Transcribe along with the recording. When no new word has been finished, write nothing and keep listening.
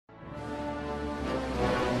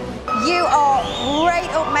You are right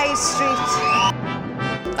up my street.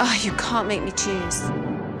 Oh, you can't make me choose.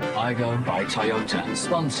 Igo by Toyota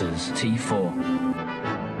sponsors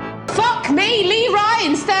T4. Fuck me, Lee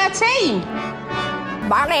Ryan's 13.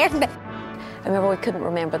 I remember we couldn't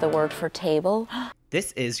remember the word for table.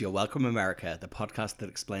 This is Your Welcome America, the podcast that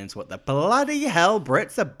explains what the bloody hell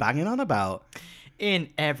Brits are banging on about. In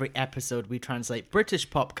every episode, we translate British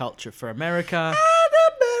pop culture for America And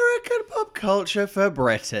American pop culture for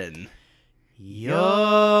Britain.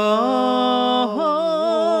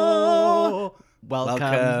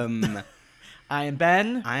 Welcome. I am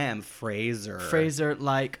Ben. I am Fraser. Fraser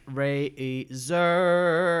like Razor.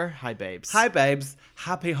 Hi, babes. Hi, babes.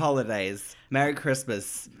 Happy holidays. Merry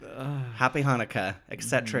Christmas. Happy Hanukkah,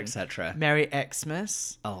 etc., etc. Merry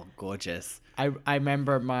Xmas. Oh, gorgeous. I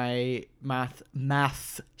remember my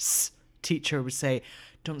maths teacher would say,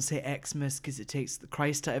 "Don't say Xmas because it takes the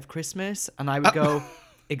Christ out of Christmas," and I would go,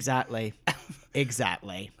 "Exactly,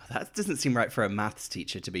 exactly." That doesn't seem right for a maths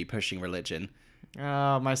teacher to be pushing religion.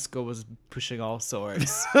 Oh, my school was pushing all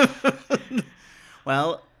sorts.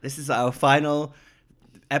 Well, this is our final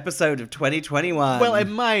episode of 2021. Well, it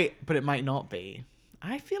might, but it might not be.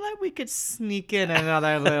 I feel like we could sneak in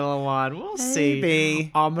another little one. We'll see.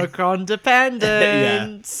 Maybe. Omicron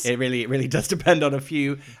dependent. Yeah, it really does depend on a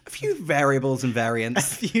few variables and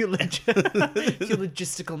variants. few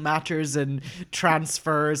logistical matters and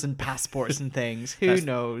transfers and passports and things. Who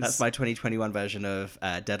knows? That's my 2021 version of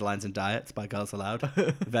Deadlines and Diets by Girls Aloud.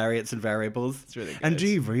 Variants and variables. It's really good. And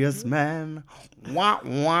devious men. Wow,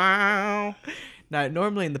 wow. Now,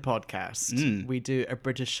 normally in the podcast, we do a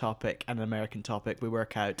British topic and an American topic. We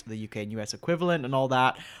work out the UK and US equivalent and all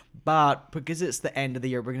that. But because it's the end of the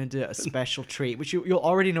year, we're going to do a special treat, which you'll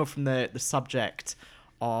already know from the subject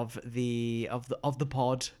of the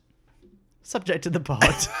pod. Subject of the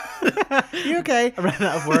pod. You okay? I ran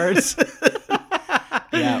out of words.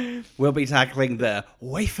 Yeah, we'll be tackling the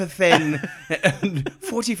wafer-thin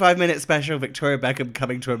 45-minute special Victoria Beckham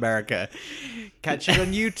coming to America. Catch it on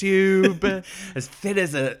YouTube. As thin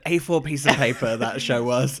as an A4 piece of paper that show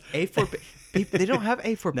was. A4 they don't have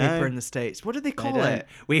A4 paper in the States. What do they call it?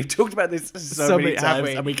 We've talked about this so many times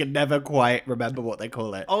and we can never quite remember what they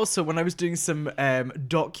call it. Also, when I was doing some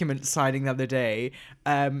document signing the other day,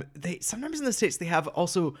 they sometimes in the States they have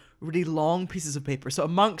also really long pieces of paper. So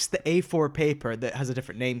amongst the A4 paper that has a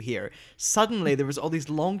different name here, suddenly there was all these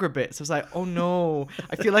longer bits. I was like, oh no,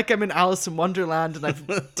 I feel like I'm in Alice in Wonderland and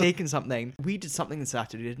I've taken something. We did something this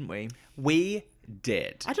Saturday, didn't we? We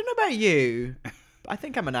did. I don't know about you. I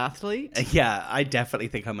think I'm an athlete. Yeah, I definitely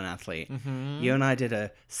think I'm an athlete. Mm-hmm. You and I did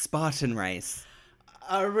a Spartan race.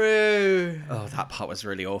 Aroo. Oh, that part was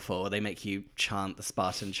really awful. They make you chant the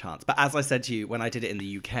Spartan chants. But as I said to you, when I did it in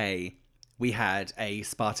the UK, we had a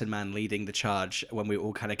Spartan man leading the charge when we were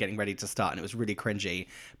all kind of getting ready to start, and it was really cringy.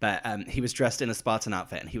 But he was dressed in a Spartan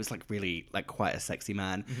outfit, and he was like really like quite a sexy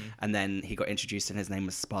man. Mm-hmm. And then he got introduced, and his name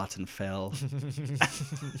was Spartan Phil.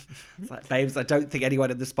 It's like, babes, I don't think anyone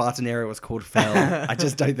in the Spartan era was called Phil. I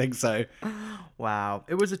just don't think so. Wow,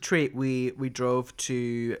 it was a treat. We drove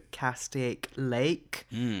to Castaic Lake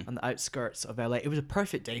on the outskirts of LA. It was a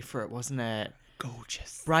perfect day for it, wasn't it?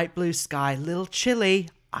 Gorgeous, bright blue sky, little chilly.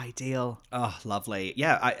 Ideal. Oh, lovely.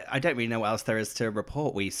 Yeah, I don't really know what else there is to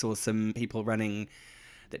report. We saw some people running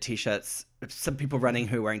some people running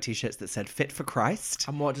who were wearing t-shirts that said "Fit for Christ."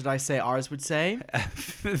 And what did I say ours would say?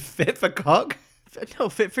 Fit for cock? No,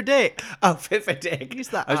 fit for dick. Oh, fit for dick. Use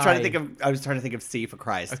that I was trying to think of C for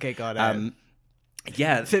Christ. Okay, got it.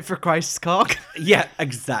 Yeah. Fit for Christ's cock? Yeah,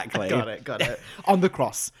 exactly. Got it. On the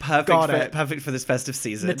cross. Perfect for this festive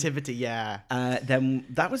season. Nativity, yeah. Then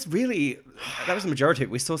that was the majority of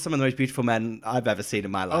it. We saw some of the most beautiful men I've ever seen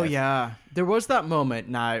in my life. Oh, yeah. There was that moment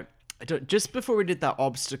now, just before we did that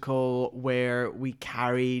obstacle where we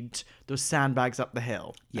carried those sandbags up the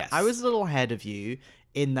hill. Yes. I was a little ahead of you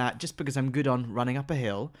in that just because I'm good on running up a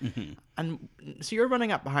hill. Mm-hmm. And so you're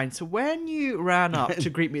running up behind. So when you ran up to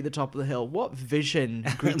greet me at the top of the hill, what vision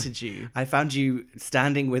greeted you? I found you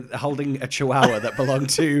holding a chihuahua that belonged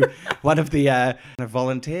to one of the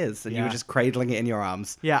volunteers, and you were just cradling it in your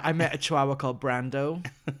arms. Yeah, I met a chihuahua called Brando.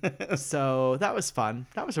 So that was fun.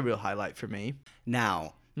 That was a real highlight for me.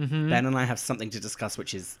 Now, Ben and I have something to discuss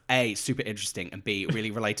which is A, super interesting, and B,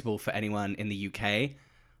 really relatable for anyone in the UK. I'll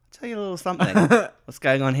tell you a little something. What's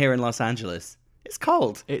going on here in Los Angeles? It's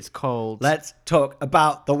cold. It's cold. Let's talk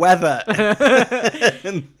about the weather.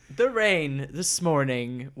 The rain this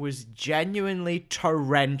morning was genuinely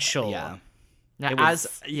torrential. Yeah. Now,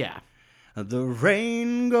 The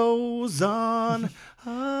rain goes on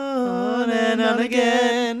and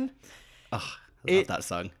again. Oh, I love that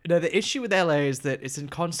song. No, the issue with LA is that it's in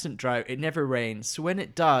constant drought. It never rains. So when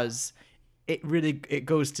it does, it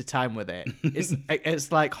goes to time with it.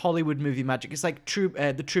 It's like Hollywood movie magic. It's like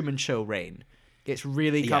the Truman Show rain. It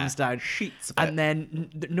really comes down. Sheets of and then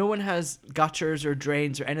no one has gutters or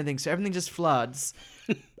drains or anything, so everything just floods.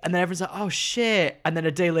 And then everyone's like, oh shit. And then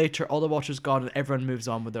a day later, all the water's gone and everyone moves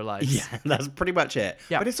on with their lives. Yeah, that's pretty much it.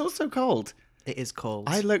 Yeah. But it's also cold. It is cold.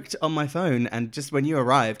 I looked on my phone, and just when you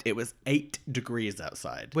arrived, it was 8 degrees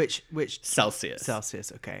outside. Which Celsius.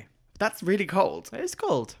 Celsius, okay. That's really cold. It is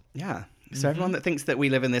cold. Yeah. So everyone that thinks that we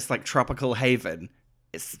live in this like tropical haven,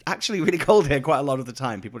 it's actually really cold here quite a lot of the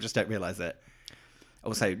time. People just don't realize it.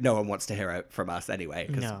 Also, no one wants to hear it from us anyway,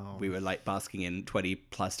 because we were like basking in 20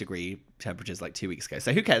 plus degree temperatures like 2 weeks ago.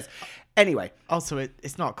 So who cares? Anyway. Also,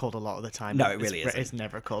 it's not cold a lot of the time. No, it really isn't. It's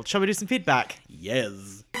never cold. Shall we do some feedback?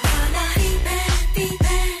 Yes.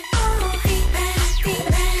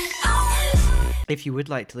 If you would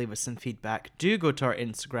like to leave us some feedback, do go to our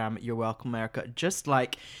Instagram, You're Welcome America, just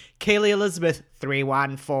like Kaylee Elizabeth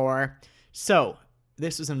 314. So,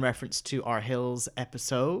 this was in reference to our Hills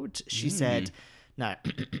episode. She said, now,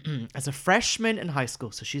 as a freshman in high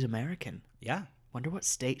school, so she's American. Yeah. Wonder what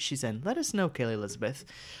state she's in. Let us know, Kaylee Elizabeth.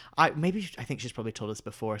 I think she's probably told us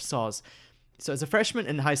before. Soz. So as a freshman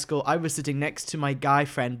in high school, I was sitting next to my guy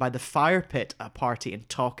friend by the fire pit at a party and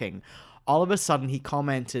talking. All of a sudden, he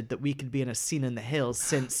commented that we could be in a scene in the Hills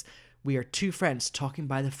since we are two friends talking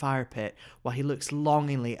by the fire pit while he looks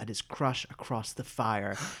longingly at his crush across the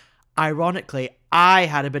fire. Ironically, I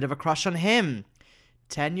had a bit of a crush on him.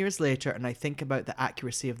 10 years later, and I think about the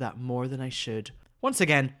accuracy of that more than I should. Once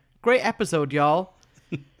again, great episode, y'all.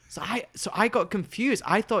 So I got confused.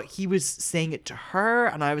 I thought he was saying it to her,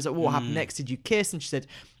 and I was like, what happened next? Did you kiss? And she said,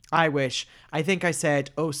 I wish. I think I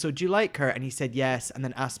said, oh, so do you like her? And he said yes, and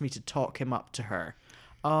then asked me to talk him up to her.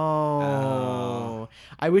 Oh.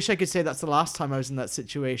 I wish I could say that's the last time I was in that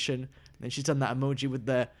situation. And then she's done that emoji with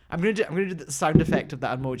the... I'm gonna do the sound effect of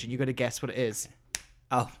that emoji, and you got to guess what it is.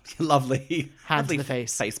 Oh, lovely. Hand lovely to the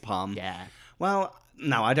face. Face palm. Yeah. Well,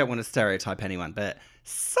 no, I don't want to stereotype anyone, but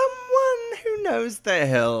someone who knows the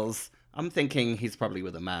Hills. I'm thinking he's probably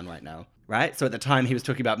with a man right now, right? So at the time he was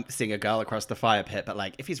talking about seeing a girl across the fire pit, but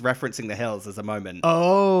like if he's referencing the Hills as a moment,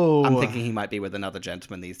 I'm thinking he might be with another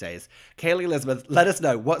gentleman these days. Kaylee Elizabeth, let us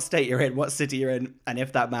know what state you're in, what city you're in, and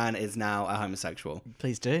if that man is now a homosexual.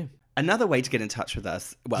 Please do. Another way to get in touch with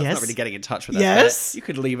us, well, Yes. it's not really getting in touch with us, Yes. but you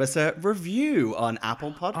could leave us a review on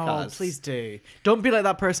Apple Podcasts. Oh, please do. Don't be like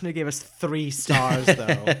that person who gave us 3 stars,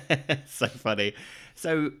 though. So funny.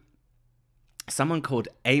 So someone called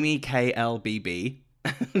Amy KLBB,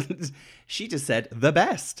 she just said the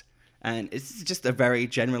best. And it's just a very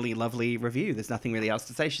generally lovely review. There's nothing really else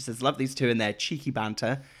to say. She says, love these two and their cheeky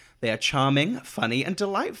banter. They are charming, funny, and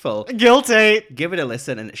delightful. Guilty. Give it a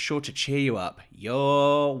listen, and it's sure to cheer you up.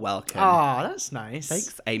 You're welcome. Oh, that's nice.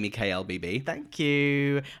 Thanks, Amy KLBB. Thank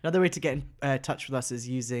you. Another way to get in touch with us is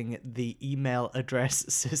using the email address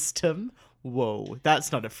system. Whoa,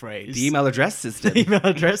 that's not a phrase. The email address system. The email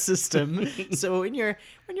address system. So when you're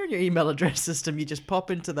in your email address system, you just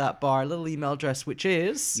pop into that bar, little email address, which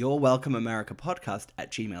is Your Welcome America Podcast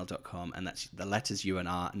at gmail.com, and that's the letters U and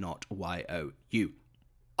R, not Y-O-U.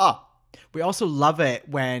 We also love it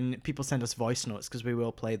when people send us voice notes because we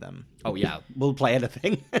will play them. Oh yeah, we'll play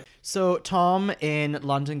anything. So Tom in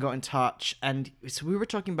London got in touch, and so we were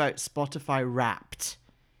talking about Spotify Wrapped.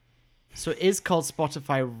 So it is called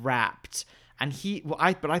Spotify Wrapped, and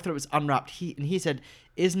I thought it was Unwrapped. He said,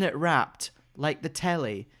 "Isn't it wrapped like the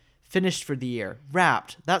telly? Finished for the year.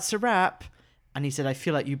 Wrapped. That's a wrap." And he said, "I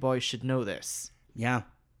feel like you boys should know this." Yeah,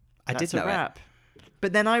 I That's did know a wrap.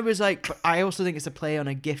 But then I was like, but I also think it's a play on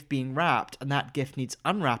a gift being wrapped, and that gift needs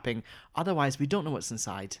unwrapping. Otherwise, we don't know what's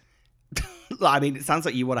inside. it. I mean, it sounds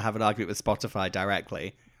like you want to have an argument with Spotify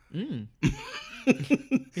directly.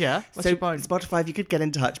 Yeah. What's So your point? Spotify, if you could get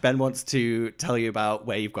in touch, Ben wants to tell you about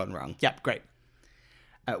where you've gone wrong. Yep. Great.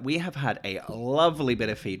 We have had a lovely bit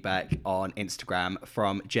of feedback on Instagram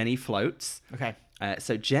from Jenny Floats. Okay.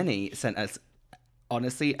 So Jenny sent us,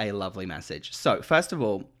 honestly, a lovely message. So first of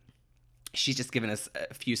all, she's just given us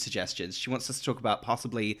a few suggestions. She wants us to talk about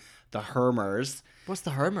possibly the Hermers. What's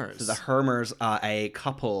the Hermers? So the Hermers are a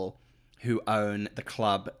couple who own the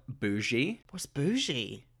club Bougie. What's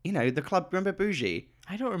bougie? You know, the club, remember Bougie?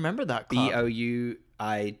 I don't remember that club.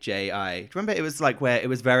 Bouiji. Do you remember it was like where it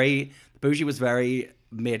was very, Bougie was very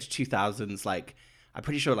mid 2000s, like, I'm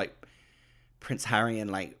pretty sure like Prince Harry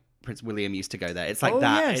and like Prince William used to go there. It's like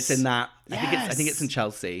that. Yes. It's in that. Yes. I think it's in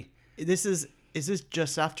Chelsea. Is this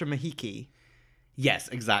just after Mahiki? Yes,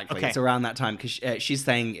 exactly. Okay. It's around that time because she's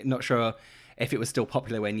saying, not sure if it was still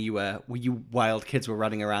popular when you wild kids were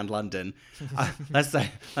running around London. Let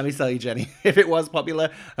me tell you, Jenny, if it was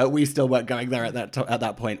popular, we still weren't going there at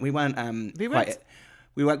that point. We weren't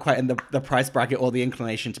quite in the price bracket or the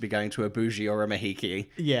inclination to be going to a bougie or a Mahiki.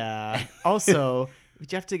 Yeah. Also,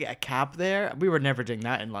 did you have to get a cab there? We were never doing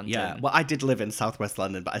that in London. Yeah. Well, I did live in southwest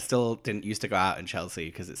London, but I still didn't used to go out in Chelsea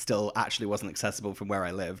because it still actually wasn't accessible from where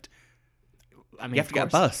I lived. I mean, You have to get a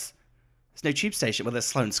bus. There's no tube station. Well, there's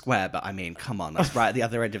Sloane Square, but I mean, come on, that's right at the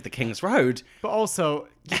other end of the King's Road. But also,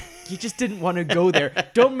 you just didn't want to go there.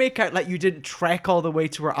 Don't make out like you didn't trek all the way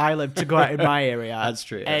to where I live to go out in my area. That's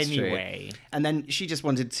true. Anyway. And then she just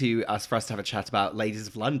wanted for us to have a chat about Ladies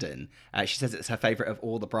of London. She says it's her favourite of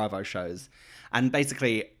all the Bravo shows. And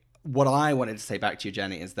basically, what I wanted to say back to you,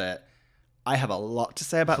 Jenny, is that I have a lot to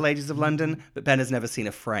say about Ladies of London, but Ben has never seen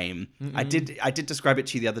a frame. I did describe it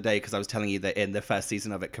to you the other day because I was telling you that in the first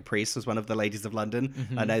season of it, Caprice was one of the Ladies of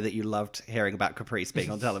London. I know that you loved hearing about Caprice being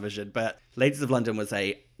on television, but Ladies of London was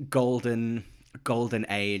a golden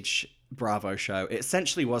age Bravo show. It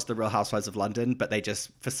essentially was the Real Housewives of London, but they just,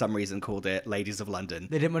 for some reason, called it Ladies of London.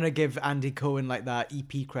 They didn't want to give Andy Cohen like that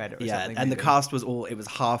EP credit or something. And the cast was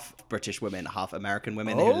half British women, half American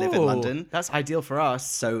women who live in London. That's ideal for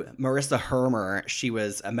us. So Marissa Hermer, she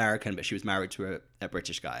was American, but she was married to a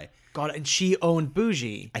British guy. God, and she owned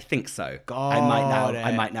Bougie. I think so. God, I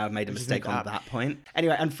might now have made a mistake on that point.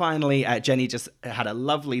 Anyway, and finally, Jenny just had a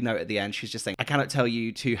lovely note at the end. She's just saying, I cannot tell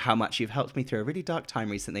you how much you've helped me through a really dark time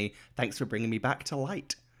recently. Thanks for bringing me back to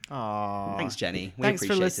light. Aww. Thanks, Jenny. Thanks for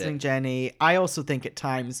appreciate listening, Jenny. I also think at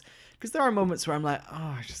times, because there are moments where I'm like, oh,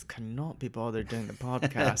 I just cannot be bothered doing the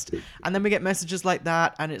podcast. And then we get messages like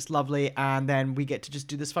that, and it's lovely. And then we get to just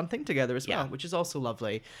do this fun thing together as well, which is also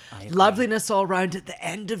lovely. Loveliness all round at the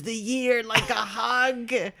end of the year, like a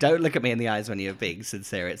hug. Don't look at me in the eyes when you're being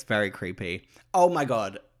sincere. It's very creepy. Oh my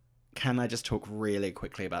God. Can I just talk really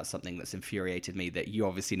quickly about something that's infuriated me that you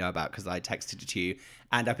obviously know about because I texted it to you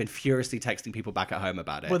and I've been furiously texting people back at home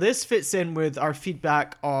about it? Well, this fits in with our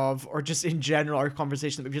feedback or just in general, our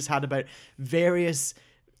conversation that we've just had about various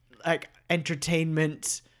like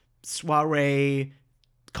entertainment soiree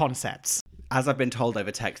concepts. As I've been told over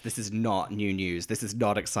text, this is not new news. This is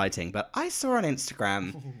not exciting. But I saw on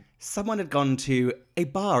Instagram someone had gone to a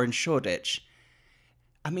bar in Shoreditch.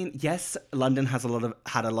 I mean, yes, London has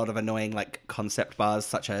had a lot of annoying like concept bars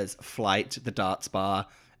such as Flight, the darts bar.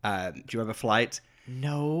 Do you remember Flight?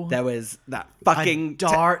 No. There was that fucking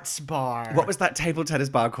darts bar. What was that table tennis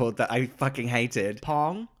bar called that I fucking hated?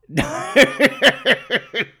 Pong? No.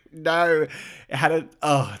 No. It had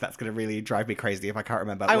that's going to really drive me crazy if I can't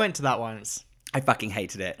remember. I went to that once. I fucking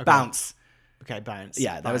hated it. Okay. Bounce. Okay, Bounce.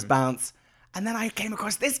 Yeah, there was Bounce. And then I came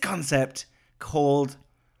across this concept called...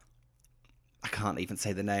 I can't even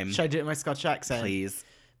say the name. Should I do it in my Scottish accent? Please.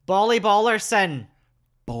 Bally Ballerson.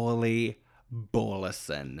 Bally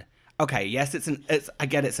Ballerson. Okay, yes, I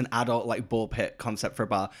get it's an adult like ball pit concept for a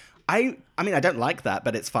bar. I mean I don't like that,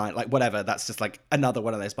 but it's fine. Like whatever, that's just like another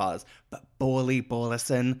one of those bars. But Bally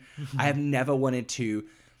Ballerson, I have never wanted to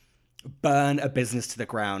burn a business to the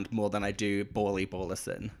ground more than I do Bally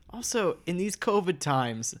Ballerson. Also, in these COVID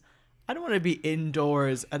times, I don't want to be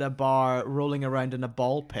indoors at a bar rolling around in a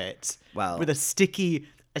ball pit with a sticky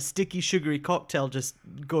sugary cocktail just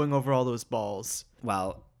going over all those balls.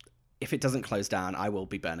 Well, if it doesn't close down, I will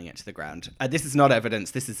be burning it to the ground. This is not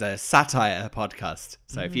evidence. This is a satire podcast.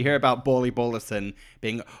 So if you hear about Bally Ballerson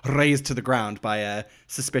being razed to the ground by a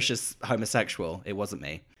suspicious homosexual, it wasn't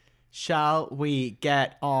me. Shall we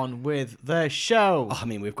get on with the show? Oh, I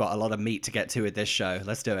mean, we've got a lot of meat to get to with this show.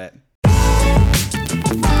 Let's do it.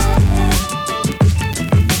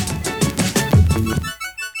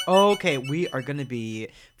 Okay, we are going to be,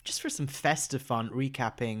 just for some festive fun,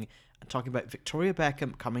 recapping and talking about Victoria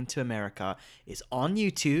Beckham coming to America. It's on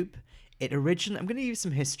YouTube. I'm going to give you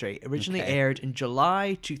some history. Originally aired in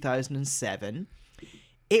July 2007.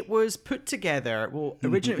 It was put together,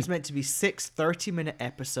 originally it was meant to be 6 30-minute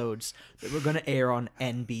episodes that were going to air on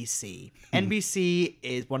NBC. NBC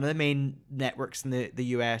is one of the main networks in the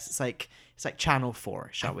US. It's like Channel 4,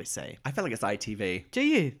 shall we say. I feel like it's ITV. Do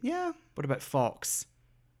you? Yeah. What about Fox?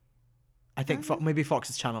 I think maybe Fox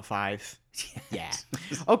is Channel 5. Yeah.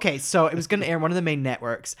 Okay, so it was going to air on one of the main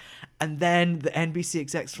networks. And then the NBC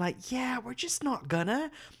execs were like, yeah, we're just not gonna.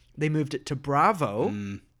 They moved it to Bravo.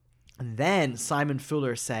 And then Simon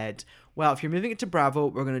Fuller said, well, if you're moving it to Bravo,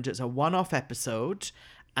 we're going to do it as a one-off episode.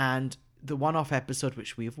 And the one-off episode,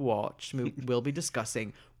 which we've watched, we'll be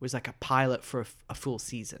discussing, was like a pilot for a full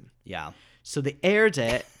season. Yeah. So they aired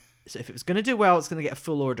it. So if it was going to do well, it's going to get a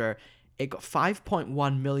full order. It got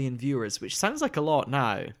 5.1 million viewers, which sounds like a lot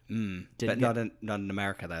now. But not in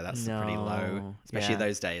America, though. That's pretty low, No, especially yeah.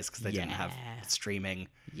 those days, because they didn't have streaming.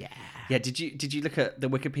 Yeah. Yeah, did you look at the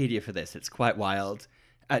Wikipedia for this? It's quite wild.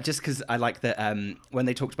 Just because I like that when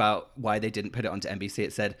they talked about why they didn't put it onto NBC,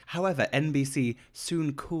 it said, however, NBC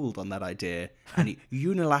soon cooled on that idea and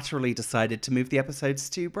unilaterally decided to move the episodes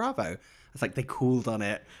to Bravo. It's like they cooled on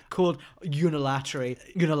it. Called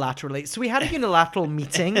unilaterally. So we had a unilateral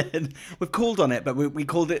meeting. We've cooled on it, but we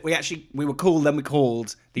called it, we were cool, then we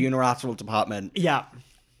called the unilateral department. Yeah.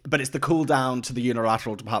 But it's the cool down to the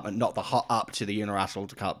unilateral department, not the hot up to the unilateral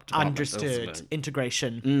department. Understood.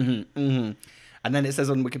 Integration. And then it says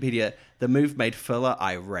on Wikipedia, the move made Fuller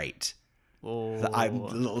irate. Oh, I'm a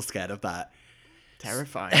little scared of that.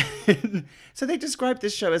 terrifying. So they described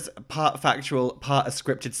this show as part factual, part a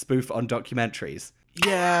scripted spoof on documentaries.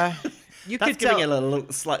 Yeah. You That's could tell. giving it a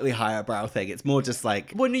little slightly higher brow thing. It's more just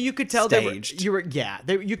like Well, no, you could tell staged. you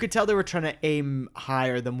could tell they were trying to aim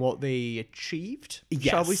higher than what they achieved.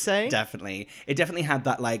 Shall we Yes, say? Definitely. It definitely had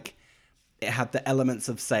that, like, it had the elements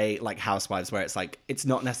of, say, like Housewives, where it's like, it's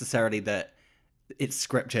not necessarily that it's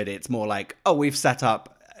scripted. It's more like, oh, we've set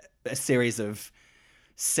up a series of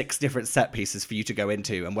 6 different set pieces for you to go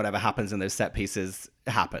into, and whatever happens in those set pieces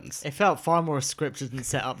happens. It felt far more scripted and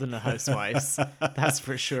set up than the Housewives. That's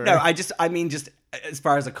for sure. No, I mean just as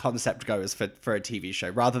far as a concept goes for a TV show,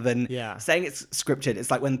 rather than saying it's scripted.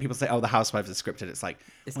 It's like when people say, "Oh, the Housewives is scripted." It's like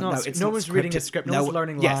It's well, not. No, No one's reading a script. No one's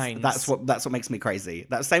learning yes, lines. That's what makes me crazy.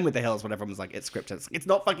 That's same with The Hills when everyone's like, "It's scripted." It's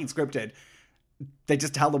not fucking scripted. They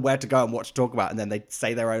just tell them where to go and what to talk about, and then they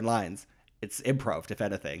say their own lines. It's improv, if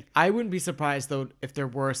anything. I wouldn't be surprised though if there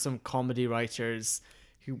were some comedy writers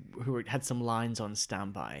who had some lines on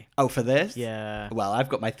standby. Oh, for this? Yeah. Well, I've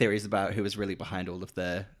got my theories about who was really behind all of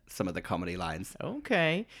some of the comedy lines.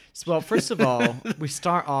 Okay. So, well, first of all, we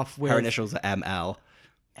start off with Her initials are ML.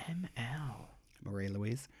 ML. Marie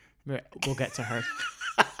Louise. We'll get to her.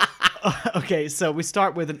 Okay, so we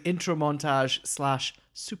start with an intro montage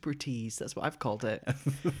 / super tease. That's what I've called it.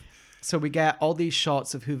 So we get all these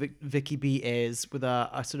shots of who Vicky B is with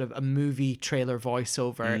a sort of a movie trailer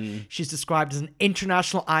voiceover. She's described as an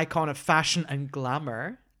international icon of fashion and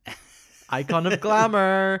glamour. Icon of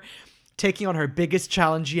glamour. Taking on her biggest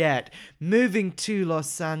challenge yet, moving to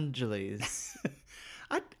Los Angeles.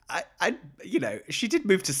 I she did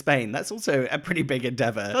move to Spain. That's also a pretty big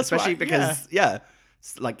endeavor, especially because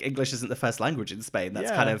like English isn't the first language in Spain. That's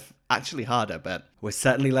kind of actually harder, but we're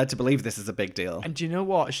certainly led to believe this is a big deal. And do you know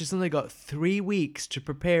what? She's only got 3 weeks to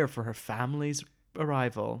prepare for her family's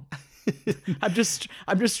arrival. I'm just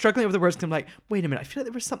struggling with the words because I'm like, wait a minute, I feel like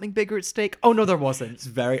there was something bigger at stake. Oh no, there wasn't. It's a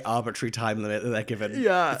very arbitrary time limit that they're given.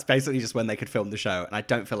 Yeah. It's basically just when they could film the show, and I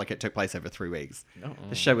don't feel like it took place over 3 weeks.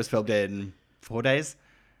 The show was filmed in 4 days.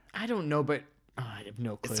 I don't know, but I have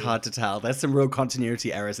no clue. It's hard to tell. There's some real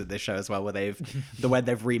continuity errors in this show as well, where they've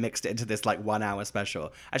remixed it into this like 1 hour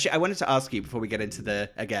special. Actually, I wanted to ask you before we get into the,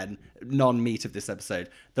 again, non-meat of this episode,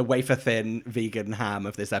 the wafer thin vegan ham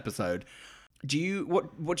of this episode.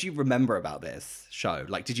 What do you remember about this show?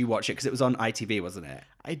 Like, did you watch it? Because it was on ITV, wasn't it?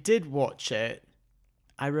 I did watch it.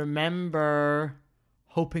 I remember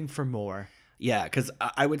hoping for more. Yeah, because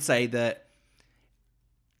I would say that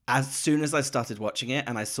as soon as I started watching it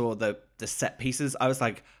and I saw the set pieces, I was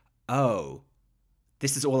like, oh,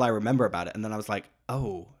 this is all I remember about it. And then I was like,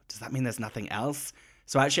 oh, does that mean there's nothing else?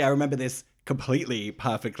 So actually, I remember this completely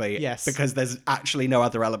perfectly. Yes. Because there's actually no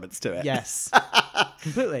other elements to it. Yes.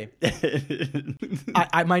 Completely.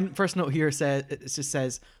 My first note here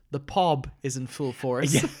says the pob is in full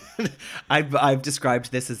force. Yeah. I've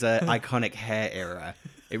described this as an iconic hair era.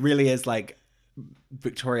 It really is like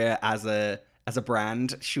Victoria as a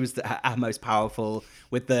brand. She was our most powerful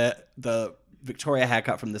with the Victoria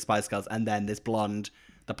haircut from the Spice Girls, and then this blonde,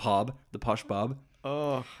 the posh bob.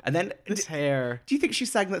 Oh, and then this hair. Do you think she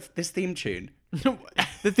sang this theme tune?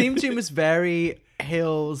 The theme tune was very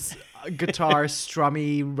Hills guitar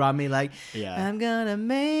strummy rummy, like I'm gonna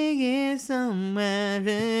make it somewhere.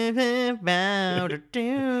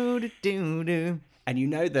 And you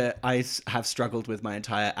know that I have struggled with my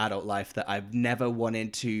entire adult life that I've never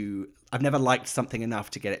liked something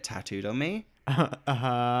enough to get it tattooed on me.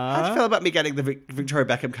 How do you feel about me getting the Victoria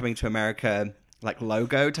Beckham Coming to America like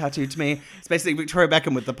logo tattooed to me? It's basically Victoria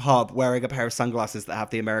Beckham with the pob wearing a pair of sunglasses that have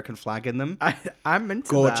the American flag in them. I'm into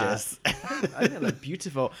gorgeous. That. I think they're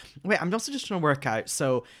beautiful. Wait, I'm also just trying to work out.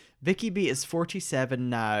 So Vicky B is 47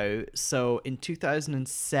 now. So in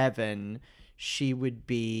 2007, she would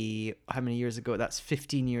be, how many years ago? That's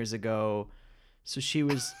 15 years ago. So she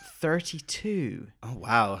was 32. Oh,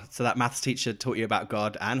 wow. So that maths teacher taught you about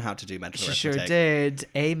God and how to do mental arithmetic. She sure did.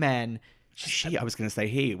 Amen. I was going to say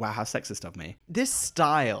he. Wow, how sexist of me. This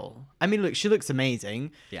style. I mean, look, she looks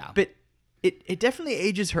amazing. Yeah. But it definitely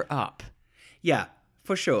ages her up. Yeah,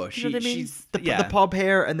 for sure. You know what I mean? She's The bob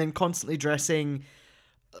hair and then constantly dressing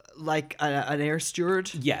like an air steward.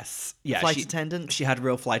 Yes. Yeah. Flight attendant. She had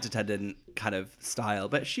real flight attendant kind of style,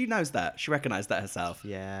 but she knows that. She recognized that herself.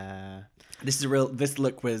 Yeah. This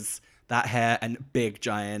look was that hair and big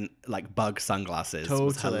giant like bug sunglasses.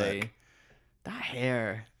 Was her Totally. look.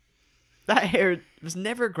 That hair was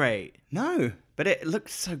never great. No, but it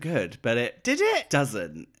looked so good, but it Did it?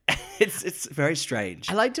 doesn't. It's very strange.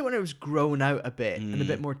 I liked it when it was grown out a bit and a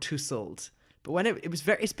bit more tousled. But when it was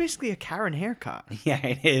it's basically a Karen haircut. Yeah,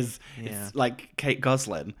 it is. Yeah. It's like Kate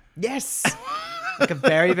Gosselin. Yes. Like a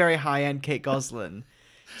very, very high-end Kate Gosselin.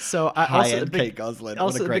 So High-end Kate Gosselin. What a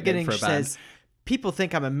Also at the great name beginning for a she band. says, people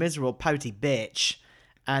think I'm a miserable, pouty bitch.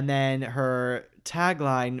 And then her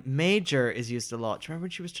tagline, major, is used a lot. Do you remember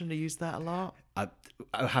when she was trying to use that a lot?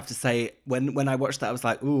 I have to say, when I watched that, I was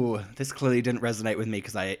like, ooh, this clearly didn't resonate with me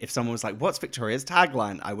because if someone was like, what's Victoria's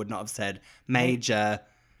tagline? I would not have said major.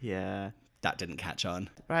 Yeah. That didn't catch on.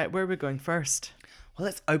 Right, where are we going first? Well,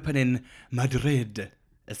 let's open in Madrid,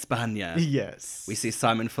 España. Yes. We see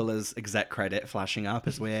Simon Fuller's exec credit flashing up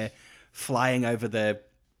as we're flying over the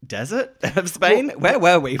desert of Spain. Where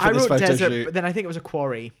were we for I this wrote photo desert, shoot? but then I think it was a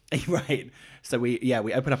quarry. Right. So we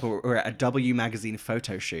open up. We're at a W magazine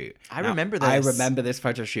photo shoot. I remember this. I remember this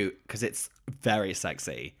photo shoot because it's very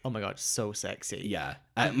sexy. Oh my god, so sexy. Yeah.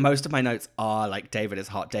 Most of my notes are like, David is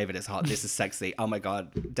hot. David is hot. This is sexy. Oh my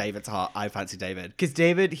god, David's hot. I fancy David. Because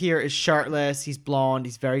David here is shirtless. He's blonde.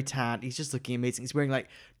 He's very tan. He's just looking amazing. He's wearing like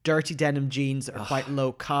dirty denim jeans that are quite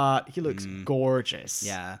low cut. He looks gorgeous.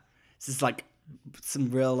 Yeah. This is like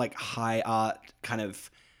some real like high art kind of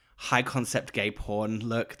high concept gay porn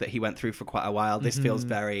look that he went through for quite a while. This feels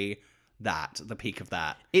very the peak of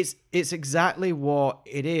that. It's exactly what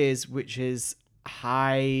it is, which is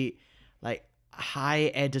high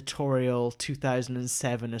editorial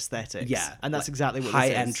 2007 aesthetics. Yeah. And that's like, exactly what high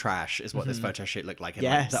this end is. trash is what this photo shoot looked like.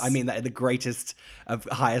 Yes. I mean that in the greatest of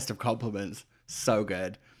highest of compliments. So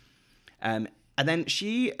good. And then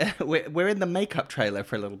we're in the makeup trailer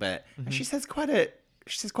for a little bit, and she says quite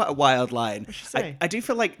a wild line. What'd she say? I do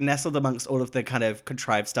feel like nestled amongst all of the kind of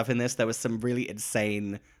contrived stuff in this, there was some really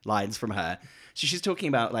insane lines from her. So she's talking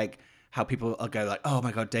about like how people will go like, oh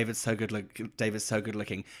my god, David's so good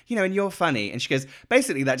looking, you know, and you're funny. And she goes,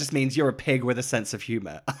 basically that just means you're a pig with a sense of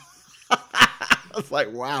humor. I was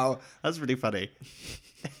like, wow, that's really funny.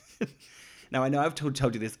 Now, I know I've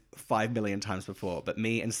told you this 5 million times before, but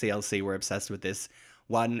me and CLC were obsessed with this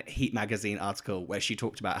one Heat magazine article where she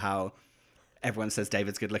talked about how everyone says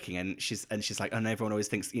David's good looking, and she's like, and everyone always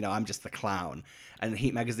thinks, you know, I'm just the clown. And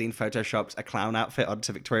Heat magazine photoshopped a clown outfit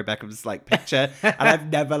onto Victoria Beckham's like picture, and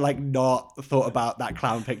I've never like not thought about that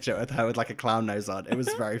clown picture with her with like a clown nose on. It was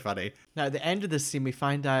very funny. Now, at the end of this scene, we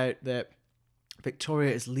find out that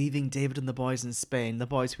Victoria is leaving David and the boys in Spain, the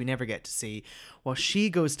boys we never get to see, while she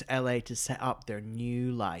goes to LA to set up their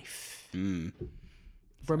new life.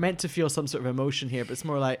 We're meant to feel some sort of emotion here, but it's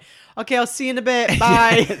more like, okay, I'll see you in a bit.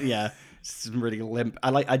 Bye. Yeah. Just really limp.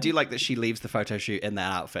 I do like that she leaves the photo shoot in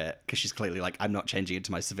that outfit because she's clearly like, I'm not changing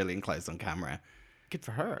into my civilian clothes on camera. Good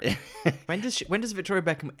for her. When does Victoria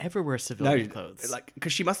Beckham ever wear civilian clothes? Like,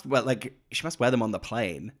 because she must wear them on the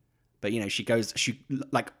plane. But, you know, she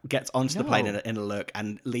like gets onto the plane in a look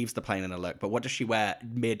and leaves the plane in a look. But what does she wear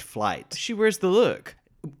mid-flight? She wears the look.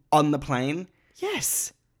 On the plane?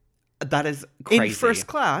 Yes. That is crazy. In first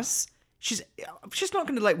class, she's not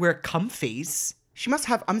going to like wear comfies.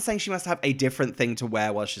 I'm saying she must have a different thing to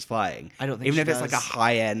wear while she's flying. I don't think even she if it's like a does.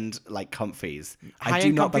 high-end like comfies.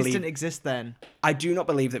 High-end comfies didn't exist then. I do not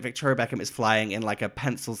believe that Victoria Beckham is flying in like a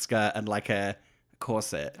pencil skirt and like a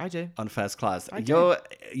corset. I do. On first class. I do.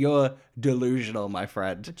 You're delusional, my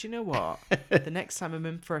friend. But you know what? The next time I'm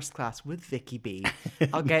in first class with Vicky B,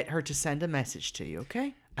 I'll get her to send a message to you,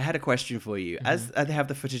 okay? I had a question for you. As they have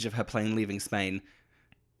the footage of her plane leaving Spain,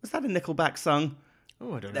 was that a Nickelback song?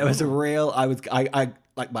 Oh, I don't know. There was a real. I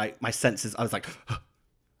like my senses. I was like,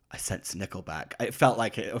 I sense Nickelback. It felt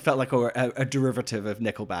like a derivative of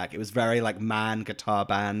Nickelback. It was very like man guitar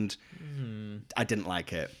band. I didn't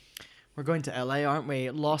like it. We're going to LA, aren't we?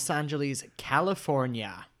 Los Angeles,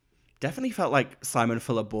 California. Definitely felt like Simon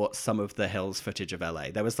Fuller bought some of the Hills footage of LA.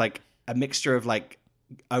 There was like a mixture of like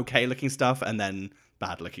okay looking stuff and then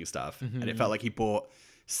bad looking stuff. And it felt like he bought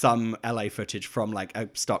some LA footage from like a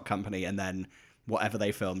stock company and then whatever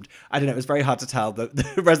they filmed. I don't know. It was very hard to tell.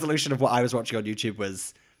 The resolution of what I was watching on YouTube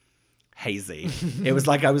was hazy. It was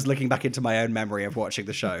like I was looking back into my own memory of watching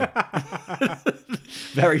the show.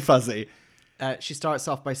 Very fuzzy. she starts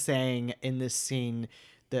off by saying in this scene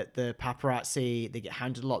that the paparazzi, they get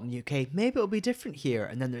handed a lot in the UK. Maybe it'll be different here.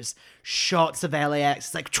 And then there's shots of LAX.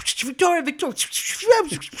 It's like, Victoria.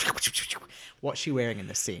 What's she wearing in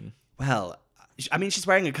this scene? Well, I mean, she's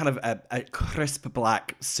wearing a kind of a crisp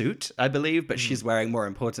black suit, I believe, but she's wearing, more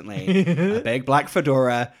importantly, a big black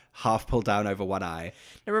fedora, half pulled down over one eye.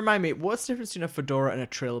 Now, remind me, what's the difference between a fedora and a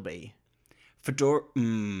trilby? Fedora,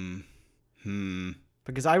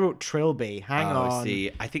 Because I wrote trilby. Hang on. I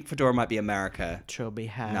see. I think fedora might be America. Trilby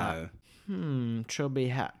hat. No. Trilby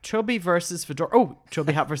hat. Trilby versus fedora. Oh,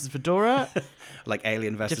 trilby hat versus fedora. Like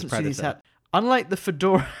Alien versus Difference between these Predator. hat. Unlike the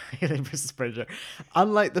fedora, Alien versus Predator.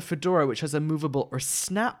 Unlike the fedora, which has a movable or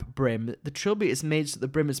snap brim, the trilby is made so the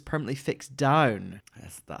brim is permanently fixed down.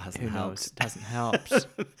 Yes, that hasn't Who helped. knows? It hasn't helped.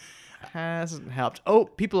 Hasn't helped. Oh,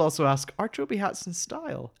 people also ask, are trilby hats in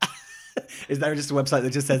style? Is there just a website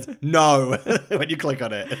that just says no when you click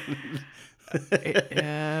on it?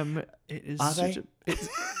 It is. Are they?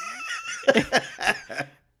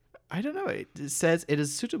 I don't know. It says it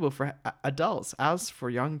is suitable for adults, as for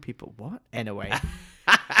young people. What? Anyway.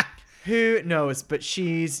 Who knows? But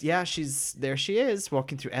there she is,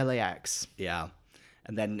 walking through LAX. Yeah.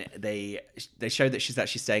 And then they show that she's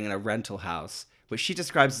actually staying in a rental house, which she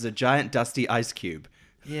describes as a giant dusty ice cube.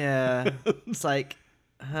 Yeah. It's like,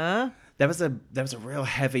 huh? There was a real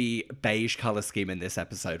heavy beige color scheme in this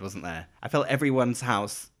episode, wasn't there? I felt everyone's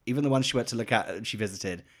house, even the one she went to look at, she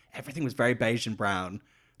visited, everything was very beige and brown.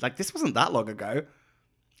 Like, this wasn't that long ago.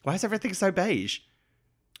 Why is everything so beige?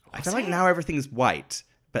 I feel like now everything's white,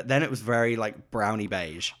 but then it was very, like, browny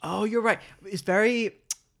beige. Oh, you're right. It's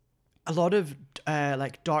a lot of,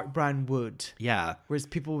 like, dark brown wood. Yeah. Whereas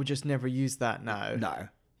people would just never use that now. No.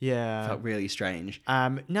 Yeah. Felt really strange.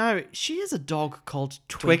 Now, she has a dog called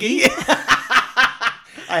Twiggy? Twiggy.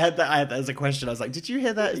 I had that as a question. I was like, did you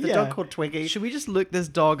hear that? Is the Yeah. dog called Twiggy? Should we just look this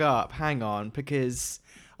dog up? Hang on, because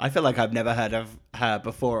I feel like I've never heard of her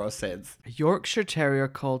before or since. a Yorkshire Terrier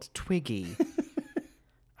called Twiggy.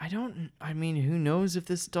 I mean, who knows if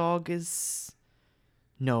this dog is...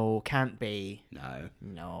 No, can't be.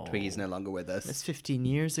 No. Twiggy's no longer with us. That's 15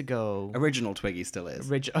 years ago. Original Twiggy still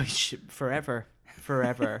is. Forever.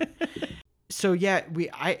 So yeah,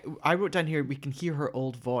 I wrote down here, we can hear her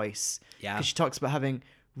old voice. Yeah. Because she talks about having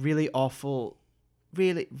really awful...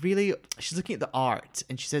 Really, she's looking at the art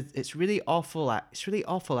and she says it's really awful. It's really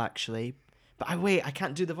awful, actually. But I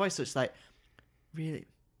can't do the voice, so it's like really.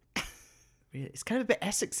 It's kind of a bit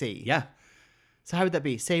Essexy. Yeah. So how would that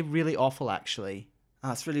be? Say really awful, actually.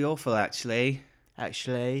 Oh, it's really awful, actually.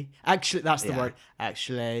 Actually, that's the Yeah. word.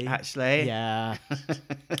 Actually. Yeah.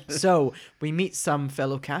 So we meet some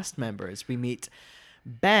fellow cast members. We meet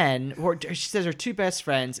Ben, or she says her two best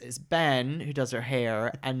friends is Ben, who does her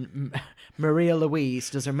hair, and Maria Louise,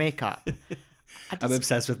 who does her makeup. I'm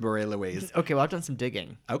obsessed with Maria Louise. Okay, well, I've done some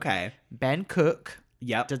digging. Okay. Ben Cook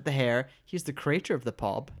Yep. did the hair. He's the creator of the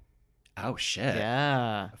pub. Oh, shit.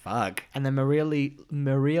 Yeah. Fuck. And then Maria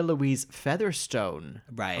Louise Featherstone.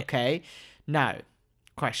 Right. Okay. Now,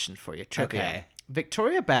 question for you. Trivia. Okay.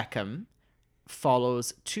 Victoria Beckham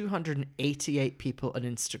follows 288 people on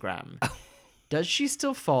Instagram. Does she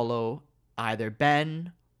still follow either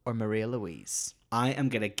Ben or Maria Louise? I am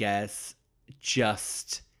going to guess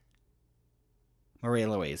just Maria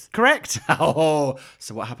Louise. Correct. Oh,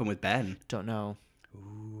 so what happened with Ben? Don't know.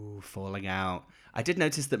 Ooh, falling out. I did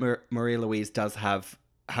notice that Maria Louise does have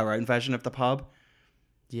her own version of the pub.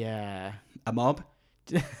 Yeah. A mob?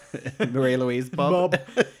 Maria Louise pub?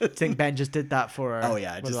 I think Ben just did that for her. Oh,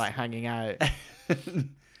 yeah, When just- they're, like hanging out.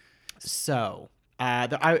 So,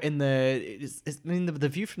 they're out in the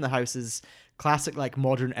view from the house is classic, like,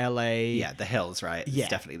 modern LA. Yeah, the hills, right? Yeah. It's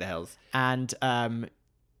definitely the hills. And I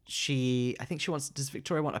think does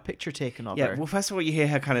Victoria want a picture taken of Yeah, her? well, first of all, you hear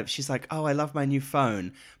her she's like, oh, I love my new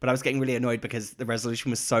phone. But I was getting really annoyed because the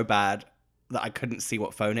resolution was so bad that I couldn't see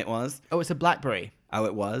what phone it was. Oh, it's a BlackBerry. Oh,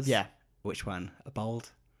 it was? Yeah. Which one? A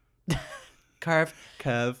bold? Curve.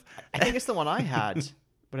 Curve? I think it's the one I had,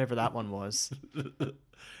 whatever that one was.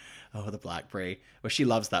 Oh, the BlackBerry. Well, she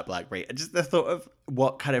loves that BlackBerry. And just the thought of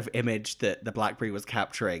what kind of image that the BlackBerry was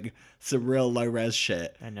capturing. Some real low-res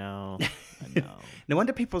shit. I know. No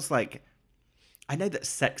wonder people's like... I know that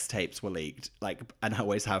sex tapes were leaked, like, and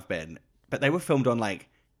always have been, but they were filmed on, like,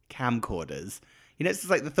 camcorders. You know, it's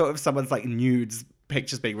just like the thought of someone's, like, nudes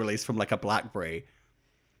pictures being released from, like, a BlackBerry.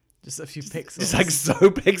 Just a few pixels. It's, like, so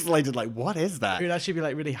pixelated. Like, what is that? It would actually be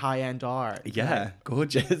like really high-end art. Yeah,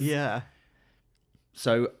 gorgeous. Yeah.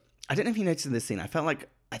 So, I don't know if you noticed in this scene, I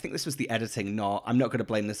think this was the editing, I'm not going to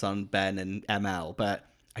blame this on Ben and ML, but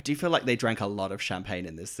I do feel like they drank a lot of champagne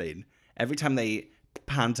in this scene. Every time they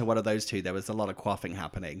pan to one of those two, there was a lot of quaffing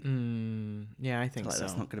happening. Yeah, I think Like, so.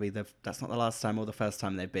 that's not the last time or the first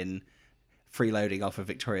time they've been freeloading off of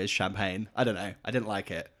Victoria's champagne. I don't know. I didn't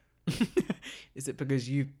like it. Is it because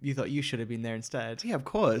you thought you should have been there instead? Yeah, of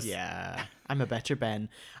course. Yeah, I'm a better Ben.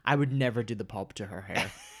 I would never do the pop to her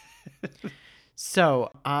hair.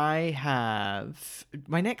 So I have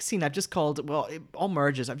my next scene. I've just called, well, it all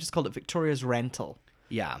merges. I've just called it Victoria's rental.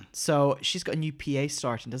 Yeah. So she's got a new PA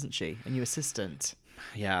starting, doesn't she? A new assistant.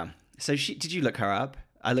 Yeah. So did you look her up?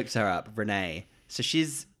 I looked her up, Renee. So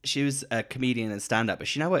she was a comedian and stand-up, but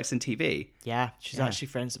she now works in TV. Yeah, she's actually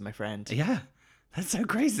friends with my friend. Yeah. That's so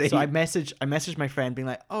crazy. So I messaged my friend being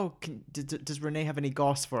like, "Oh, does Renee have any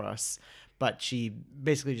goss for us?" But she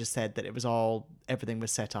basically just said that everything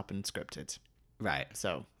was set up and scripted. Right.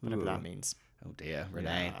 So whatever Ooh. that means. Oh dear,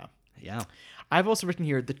 Renee. Yeah. I've also written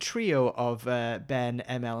here the trio of Ben,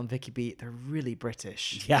 ML, and Vicky B. They're really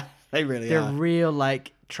British. Yeah, they really They're are. real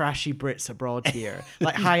like trashy Brits abroad here,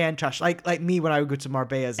 like high end trash, like me when I would go to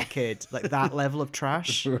Marbella as a kid, like that level of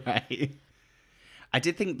trash. Right. I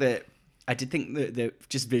did think that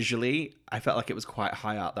just visually, I felt like it was quite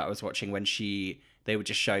high art that I was watching when they were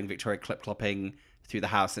just showing Victoria clip-clopping through the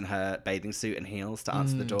house in her bathing suit and heels to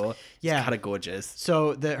answer the door. Yeah. It's kind of gorgeous.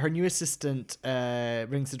 So her new assistant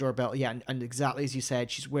rings the doorbell. Yeah, and exactly as you said,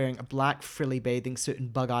 she's wearing a black frilly bathing suit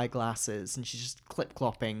and bug eye glasses, and she's just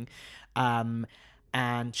clip-clopping.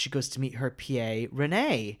 And she goes to meet her PA,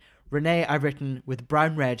 Renee. Renee, I've written, with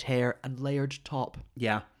brown red hair and layered top.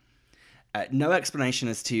 Yeah. No explanation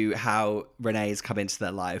as to how Renee's come into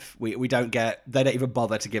their life. We don't get. They don't even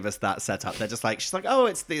bother to give us that setup. They're just like, she's like, oh,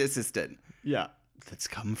 it's the assistant. Yeah. That's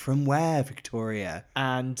come from where, Victoria?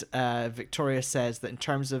 And Victoria says that in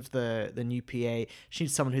terms of the new PA, she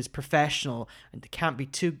needs someone who's professional and they can't be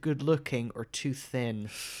too good looking or too thin.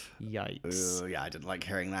 Yikes. Ooh, yeah, I didn't like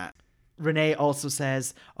hearing that. Renee also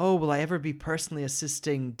says, oh, will I ever be personally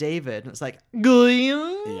assisting David? And it's like,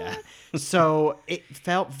 yeah. So it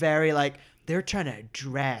felt very like they're trying to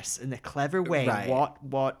address in a clever way Right.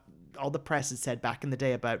 what all the press had said back in the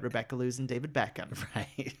day about Rebecca losing David Beckham.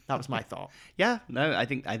 Right. That was my thought. Yeah, no, I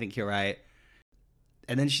think you're right.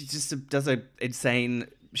 And then she just does a insane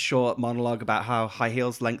short monologue about how high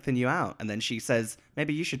heels lengthen you out. And then she says,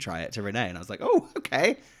 maybe you should try it to Renee. And I was like, oh,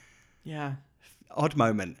 okay. Yeah. Odd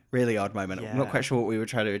moment. Really odd moment. I'm not Yeah. quite sure what we were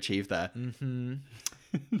trying to achieve there.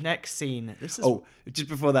 Next scene. This is Oh, just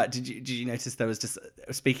before that, did you notice there was just,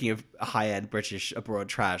 speaking of high-end British abroad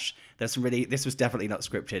trash, there's some really, this was definitely not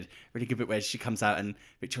scripted, really good bit where she comes out and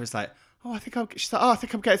Victoria's like, she's like, I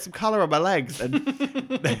think I'm getting some colour on my legs. And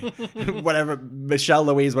whatever, Michelle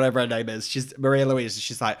Louise, whatever her name is, Maria Louise,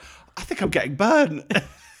 she's like, I think I'm getting burned.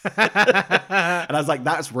 And I was like,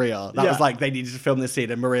 that's real. That was like, they needed to film this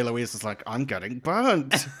scene and Maria Louise was like, I'm getting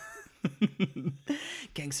burnt.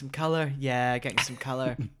 getting some color. Yeah, getting some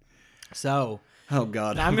color. So, Oh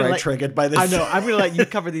God, I'm I'm gonna very let- triggered by this. I know. I'm going to let you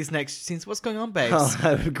cover these next scenes. What's going on, babes? Oh,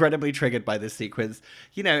 I'm incredibly triggered by this sequence.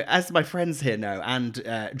 You know, as my friends here know and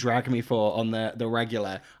drag me for on the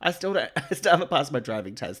regular, I still haven't passed my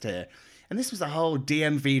driving test here. And this was a whole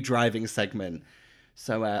DMV driving segment.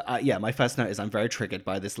 So, yeah, my first note is I'm very triggered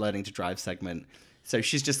by this learning to drive segment. So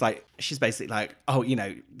she's basically like, oh, you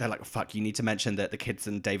know, they're like, fuck, you need to mention that the kids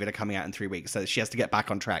and David are coming out in 3 weeks. So she has to get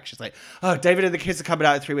back on track. She's like, oh, David and the kids are coming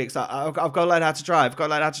out in 3 weeks. I've got to learn how to drive.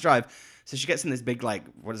 So she gets in this big, like,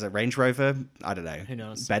 what is it, Range Rover? I don't know. Who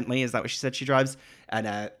knows? Bentley, is that what she said she drives?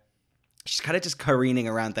 And she's kind of just careening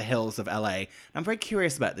around the hills of LA. And I'm very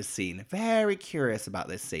curious about this scene. Very curious about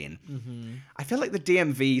this scene. Mm-hmm. I feel like the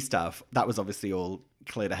DMV stuff, that was obviously all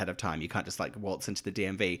cleared ahead of time. You can't just like waltz into the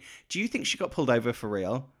DMV. Do you think she got pulled over for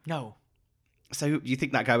real? No. So do you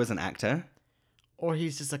think that guy was an actor? Or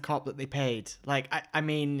he's just a cop that they paid. Like, I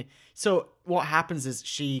mean, so what happens is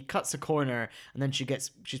she cuts a corner and then she's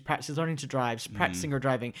learning to drive. She's practicing her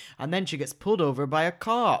driving. And then she gets pulled over by a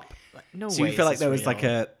cop. Like, no way. So you feel like is there this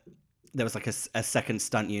was like a second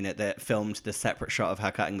stunt unit that filmed the separate shot of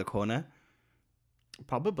her cutting the corner?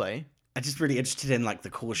 Probably. I'm just really interested in like the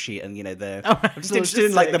call sheet and, you know, Oh, I'm just interested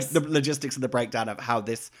in like the logistics and the breakdown of how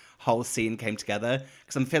this whole scene came together.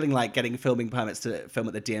 Because I'm feeling like getting filming permits to film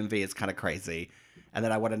at the DMV is kind of crazy. And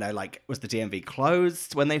then I want to know, like, was the DMV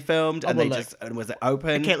closed when they filmed? And and was it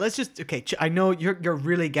open? Okay, I know you're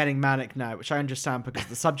really getting manic now, which I understand because of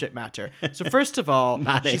the subject matter. So first of all,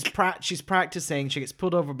 she's practicing. She gets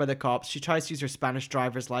pulled over by the cops. She tries to use her Spanish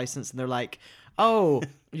driver's license, and they're like, "Oh,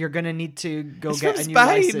 you're gonna need to go get a new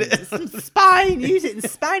license. It's from Spain. Use it in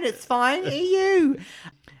Spain. It's fine. EU."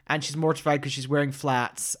 And she's mortified because she's wearing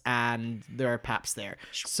flats and there are paps there.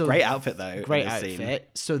 So great outfit though. Great in this outfit. scene.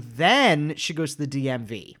 So then she goes to the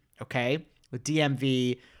DMV. Okay. the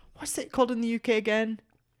DMV. What's it called in the UK again?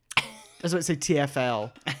 I was about to say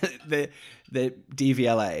TFL. the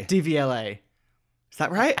DVLA. DVLA. Is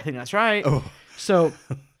that right? I think that's right. Oh. So,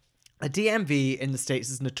 a DMV in the States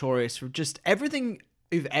is notorious for just everything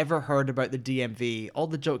you've ever heard about the DMV. All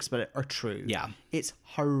the jokes about it are true. Yeah. It's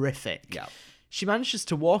horrific. Yeah. She manages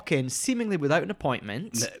to walk in seemingly without an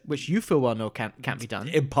appointment, which you full well know can't be done.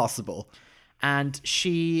 Impossible. And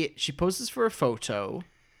she poses for a photo.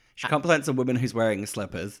 She compliments a woman who's wearing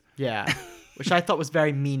slippers. Yeah. Which I thought was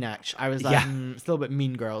very mean, actually. I was like, Yeah. it's a little bit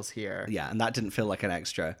Mean Girls here. Yeah, and that didn't feel like an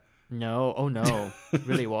extra. No, oh no, it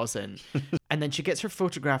really wasn't. And then she gets her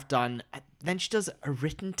photograph done. Then she does a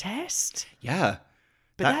written test. Yeah.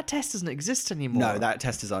 But that test doesn't exist anymore. No, that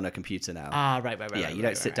test is on a computer now. Ah, right. Yeah, you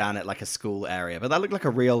don't sit down at like a school area. But that looked like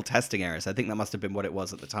a real testing area, so I think that must have been what it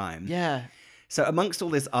was at the time. Yeah. So amongst all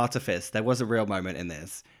this artifice, there was a real moment in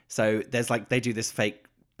this. So there's like, they do this fake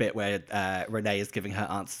bit where Renee is giving her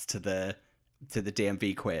answers to the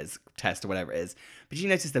DMV quiz test or whatever it is. But you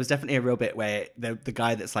notice there was definitely a real bit where the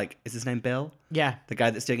guy that's like, is his name Bill? Yeah. The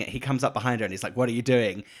guy that's doing it, he comes up behind her and he's like, what are you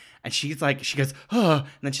doing? And she's like, she goes, oh, and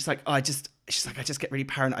then she's like, I just get really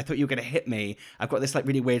paranoid. I thought you were going to hit me. I've got this like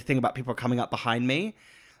really weird thing about people coming up behind me.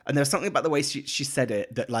 And there was something about the way she said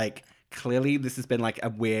it that like, clearly this has been like a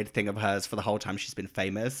weird thing of hers for the whole time she's been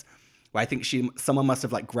famous. Where I think someone must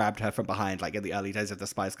have like grabbed her from behind, like in the early days of the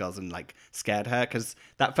Spice Girls, and like scared her, because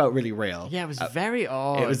that felt really real. Yeah, it was very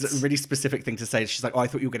odd. It was a really specific thing to say. She's like, "Oh, I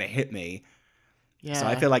thought you were going to hit me." Yeah. So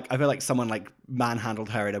I feel like someone like manhandled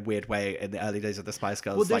her in a weird way in the early days of the Spice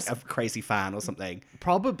Girls, like a crazy fan or something.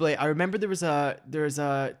 Probably. I remember there was a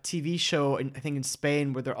TV show I think in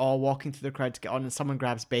Spain where they're all walking through the crowd to get on, and someone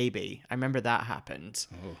grabs Baby. I remember that happened.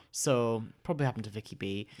 Oh. So probably happened to Vicky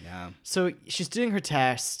B. Yeah. So she's doing her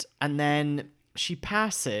test, and then she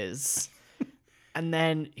passes, and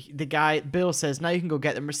then the guy Bill says, "Now you can go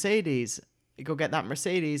get the Mercedes. You go get that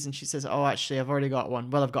Mercedes," and she says, "Oh, actually, I've already got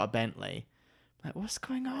one. Well, I've got a Bentley." Like, what's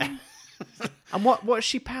going on? And what has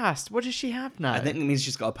she passed? What does she have now? I think it means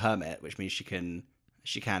she's got a permit, which means she can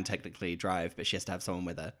technically drive, but she has to have someone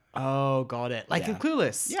with her. Oh, got it. Like in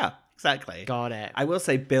Clueless. Yeah, exactly. Got it. I will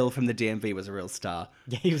say Bill from the DMV was a real star.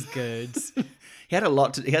 Yeah, he was good. He had a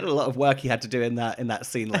lot of work he had to do in that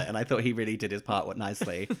scene lit, and I thought he really did his part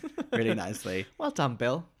nicely. Really nicely. Well done,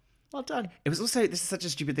 Bill. Well done. It was also, this is such a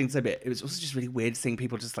stupid thing to say, but it was also just really weird seeing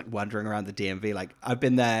people just like wandering around the DMV. Like, I've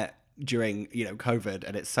been there during, COVID,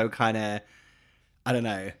 and it's so kind of, I don't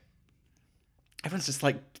know, everyone's just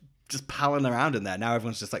like just palling around in there. Now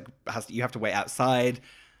everyone's just like, you have to wait outside.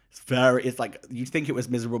 It's like, you'd think it was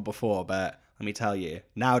miserable before, but let me tell you,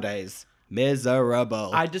 nowadays,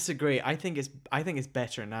 miserable. I disagree. I think it's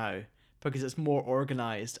better now because it's more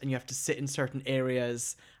organized and you have to sit in certain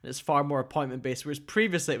areas and it's far more appointment based. Whereas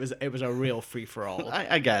previously it was a real free for all.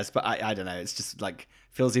 I guess, but I don't know. It's just like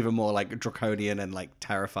feels even more like draconian and like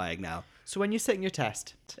terrifying now. So when you're sitting your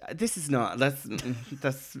test, this is not. That's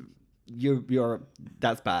that's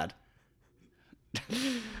bad.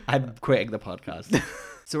 I'm quitting the podcast.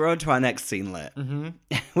 So we're on to our next scene lit. Mm-hmm.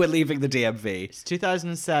 We're leaving the DMV. It's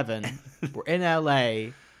 2007. We're in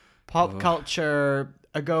LA. Pop culture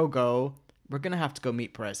a go-go. We're going to have to go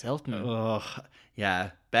meet Perez Hilton. Oh,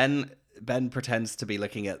 yeah. Ben pretends to be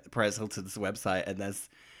looking at Perez Hilton's website, and there's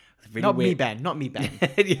really Not weird... me, Ben.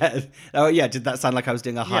 Yeah. Oh, yeah. Did that sound like I was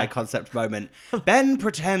doing a high concept moment? Ben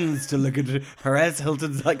pretends to look at Perez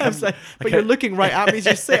Hilton's like. But you're looking right at me as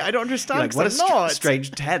you say. I don't understand. Like, what a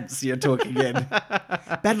strange tense you're talking in.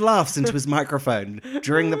 Ben laughs into his microphone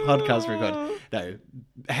during the podcast record. No,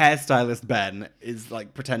 hairstylist Ben is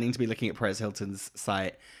like pretending to be looking at Perez Hilton's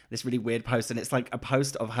site. This really weird post, and it's like a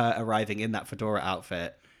post of her arriving in that fedora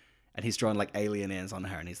outfit, and he's drawn like alien ears on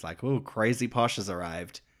her, and he's like, "Oh, crazy posh has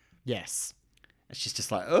arrived." Yes. And she's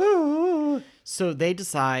just like, "Oh." So they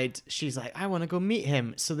decide, she's like, I want to go meet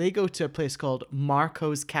him. So they go to a place called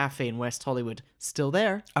Marco's Cafe in West Hollywood. Still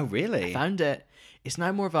there. Oh, really? I found it. It's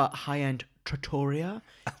now more of a high-end trattoria.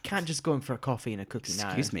 Can't just go in for a coffee and a cookie now.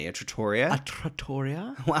 Excuse me, a trattoria? A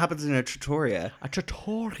trattoria? What happens in a trattoria? A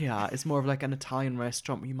trattoria is more of like an Italian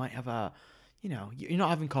restaurant where you might have you're not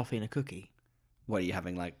having coffee and a cookie. What are you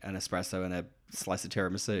having, like an espresso and a slice of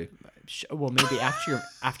tiramisu? Well, maybe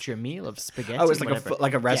after your meal of spaghetti. Oh, it's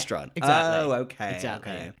like a restaurant. Yeah, exactly. Oh, okay.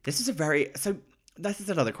 Exactly. Okay. This is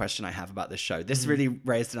another question I have about this show. This really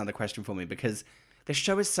raised another question for me because this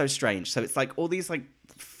show is so strange. So it's like all these like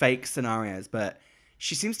fake scenarios, but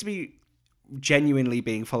she seems to be genuinely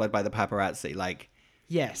being followed by the paparazzi. Like,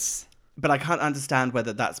 yes, but I can't understand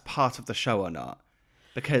whether that's part of the show or not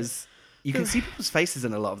because you can see people's faces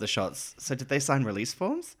in a lot of the shots. So did they sign release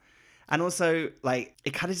forms? And also, like,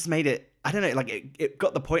 it kind of just made it I don't know, like it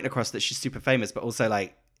got the point across that she's super famous, but also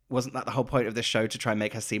like, wasn't that the whole point of this show, to try and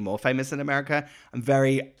make her seem more famous in America?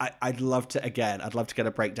 I'd love to get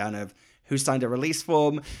a breakdown of who signed a release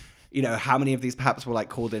form, you know, how many of these perhaps were like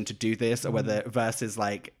called in to do this, or whether versus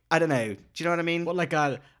like, I don't know. Do you know what I mean? What, like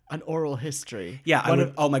an oral history?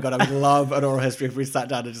 Yeah, oh my God, I would love an oral history if we sat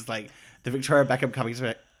down and just like the Victoria Beckham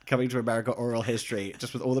coming to America oral history,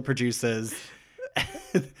 just with all the producers.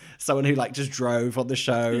 Someone who like just drove on the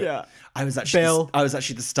show. Yeah. I was actually Bill.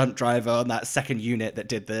 the stunt driver on that second unit that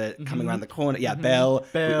did the coming around the corner. Yeah, Bill.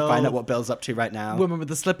 We can find out what Bill's up to right now. Woman with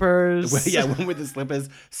the slippers. Yeah, woman with the slippers.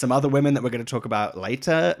 Some other women that we're going to talk about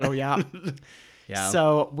later. Oh yeah. Yeah.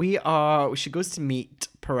 So she goes to meet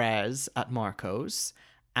Perez at Marco's,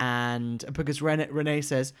 and because Renee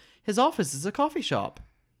says his office is a coffee shop.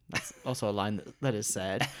 That's also a line that is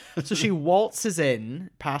said. So she waltzes in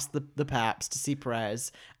past the Paps to see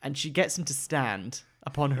Perez, and she gets him to stand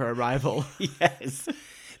upon her arrival. Yes.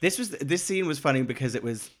 This scene was funny because it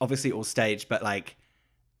was obviously all staged, but like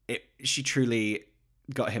she truly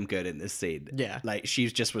got him good in this scene. Yeah. Like she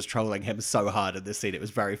just was trolling him so hard in this scene. It was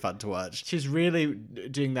very fun to watch. She's really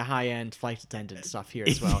doing the high-end flight attendant stuff here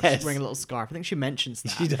as well. Yes. She's wearing a little scarf. I think she mentions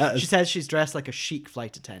that. She does. She says she's dressed like a chic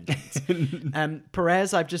flight attendant.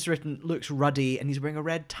 Perez, I've just written, looks ruddy, and he's wearing a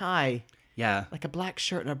red tie. Yeah. Like a black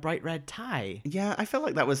shirt and a bright red tie. Yeah, I felt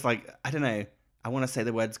like that was like, I don't know. I want to say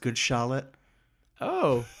the words "Good Charlotte."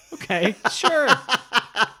 Oh, okay. Sure.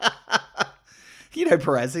 You know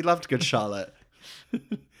Perez, he loved Good Charlotte.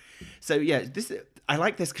 So yeah, I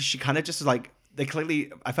like this because she kind of just was like, they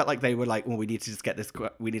clearly, I felt like they were like, well, we need to get this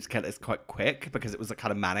quite quick because it was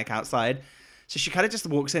kind of manic outside. So she kind of just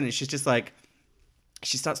walks in and she's just like,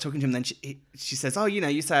 she starts talking to him. Then she says, oh, you know,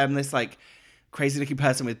 you say I'm this like crazy looking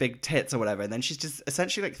person with big tits or whatever. And then she's just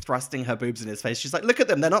essentially like thrusting her boobs in his face. She's like, look at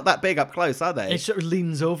them. They're not that big up close, are they? And she sort of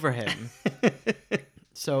leans over him.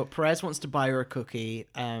 So Perez wants to buy her a cookie,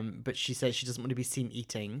 but she says she doesn't want to be seen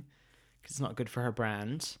eating because it's not good for her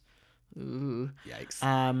brand. Ooh. Yikes.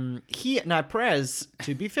 Now Perez,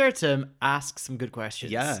 to be fair to him, asks some good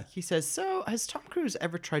questions. Yeah. He says, so has Tom Cruise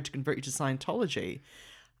ever tried to convert you to Scientology?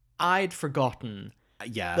 I'd forgotten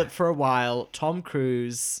that for a while, Tom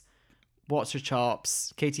Cruise, What's Her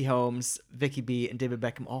Chops, Katie Holmes, Vicky B, and David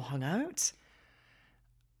Beckham all hung out.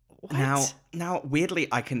 What? Now, weirdly,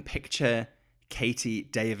 I can picture Katie,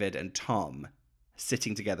 David, and Tom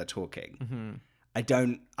sitting together talking.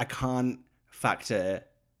 Mm-hmm. I can't factor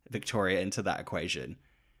Victoria into that equation.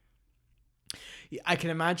 I can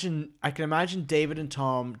imagine David and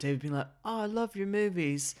Tom. David being like, "Oh, I love your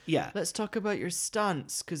movies. Yeah, let's talk about your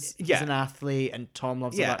stunts," because he's Yeah. an athlete and Tom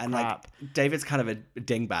loves all that and crap. like David's kind of a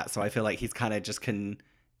dingbat, so I feel like he's kind of just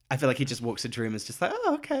I feel like he just walks into a room and is just like,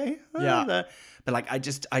 oh, okay. Oh, Yeah. there. But like, I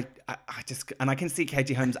just, and I can see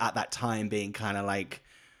Katie Holmes at that time being kind of like,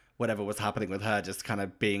 whatever was happening with her, just kind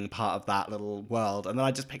of being part of that little world. And then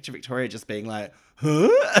I just picture Victoria just being like, huh?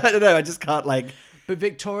 I don't know. I just can't like. But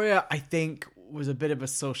Victoria, I think, was a bit of a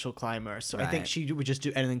social climber, so I think Right. she would just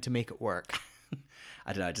do anything to make it work.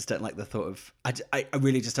 I don't know. I just don't like the thought of. I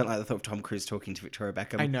really just don't like the thought of Tom Cruise talking to Victoria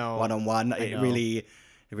Beckham. I know. One-on-one. I It know. really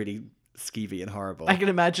skeevy and horrible. I can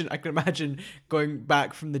imagine going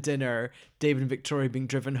back from the dinner, David and Victoria being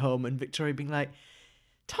driven home, and Victoria being like,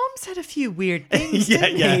 "Tom said a few weird things,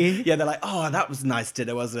 didn't he?" Yeah. They're like, oh, that was a nice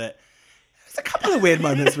dinner, wasn't it? There's a couple of weird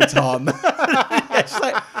moments with Tom. Yeah, she's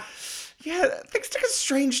like, yeah, things took a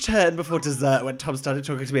strange turn before dessert when Tom started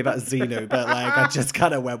talking to me about Xenu, but like I just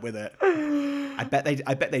kind of went with it. I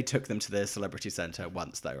bet they took them to the celebrity center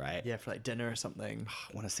once though, right? Yeah, for like dinner or something.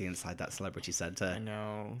 I want to see inside that celebrity center. I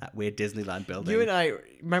know. That weird Disneyland building. You and I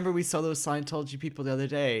remember we saw those Scientology people the other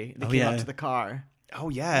day. They came up to the car. Oh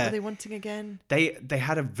What yeah. were they wanting again? They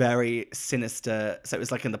had a very sinister. So it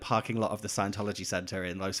was like in the parking lot of the Scientology Center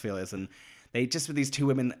in Los Feliz, and they just were these two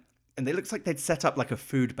women, and they looked like they'd set up like a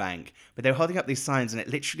food bank, but they were holding up these signs, and it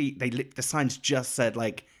literally the signs just said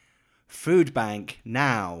like "food bank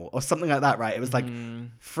now" or something like that, right? It was like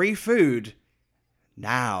free food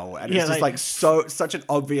now, and Yeah, it's just like such an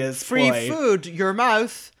obvious Free ploy. food, your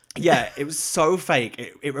mouth. Yeah, it was so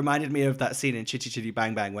fake. It reminded me of that scene in Chitty Chitty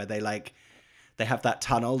Bang Bang where they have that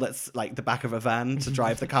tunnel that's like the back of a van to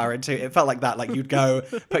drive the car into. It felt like that. Like you'd go,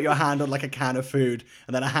 put your hand on like a can of food,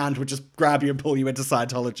 and then a hand would just grab you and pull you into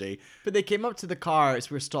Scientology. But they came up to the car as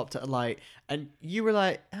we were stopped at a light, and you were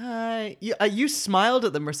like, "Hi." You smiled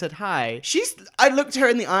at them or said hi. I looked her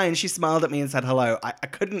in the eye and she smiled at me and said hello. I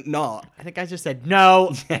couldn't not. I think I just said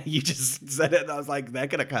no. Yeah, you just said it and I was like, they're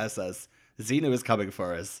going to curse us. Xena is coming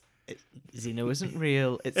for us. Xeno isn't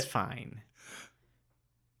real. It's fine.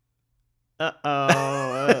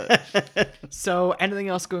 So, anything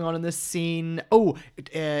else going on in this scene? Oh,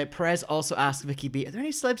 Perez also asked Vicky B, are there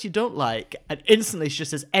any celebs you don't like? And instantly she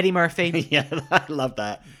just says, Eddie Murphy. Yeah, I love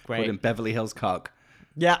that. Great. Called him Beverly Hills Cock.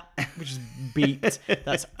 Yeah, which is beeped.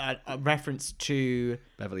 That's a reference to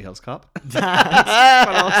Beverly Hills Cop. that,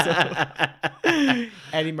 but also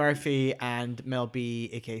Eddie Murphy and Mel B,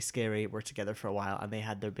 aka Scary, were together for a while, and they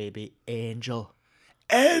had their baby Angel.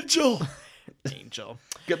 Angel. Angel.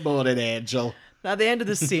 Good morning, Angel. Now, at the end of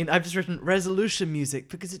the scene, I've just written resolution music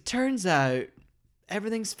because it turns out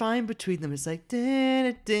everything's fine between them. It's like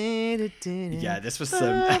Yeah, this was some.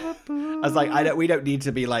 I was like, we don't need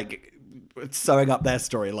to be like sewing up their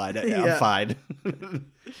storyline. Yeah. I'm fine.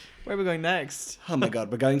 Where are we going next? Oh my god,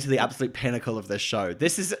 we're going to the absolute pinnacle of this show.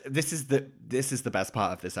 This is the best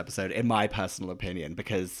part of this episode, in my personal opinion,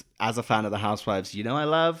 because as a fan of the Housewives, you know I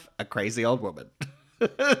love a crazy old woman.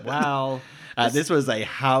 Wow. This was a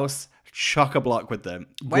house chock-a-block with them.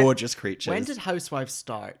 Gorgeous creatures. When did Housewives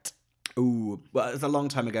start? Ooh, well, it was a long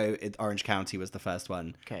time ago. Orange County was the first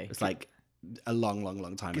one. Okay. It was like a long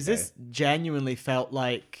time ago. Because this genuinely felt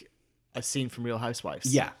like a scene from Real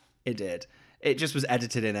Housewives. Yeah, it did. It just was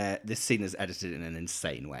edited this scene is edited in an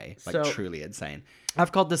insane way. Like, So- truly insane.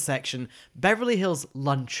 I've called this section Beverly Hills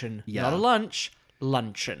Luncheon. Yeah. Not a lunch,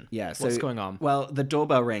 luncheon. Yeah, so What's going on? Well, the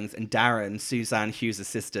doorbell rings and Darren, Suzanne Hughes'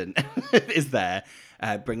 assistant, is there,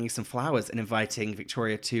 bringing some flowers and inviting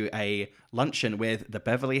Victoria to a luncheon with the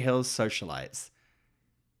Beverly Hills socialites.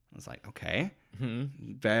 I was like, okay,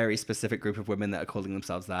 very specific group of women that are calling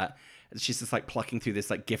themselves that. And she's just like plucking through this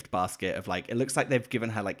like gift basket of like, it looks like they've given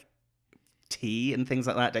her like tea and things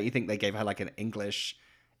like that. Don't you think they gave her like an English?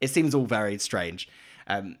 It seems all very strange.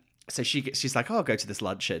 So she's like, oh, I'll go to this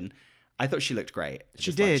luncheon. I thought she looked great. at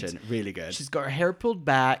She this did. luncheon. Really good. She's got her hair pulled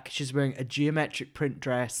back. She's wearing a geometric print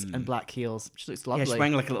dress and black heels. She looks lovely. Yeah, she's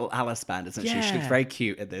wearing like a little Alice band, isn't she? She Yeah. looks very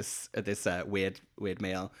cute at this weird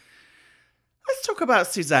meal. Let's talk about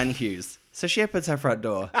Suzanne Hughes. So she opens her front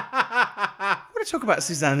door. I want to talk about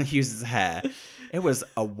Suzanne Hughes' hair. It was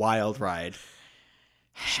a wild ride.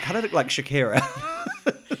 She kind of looked like Shakira.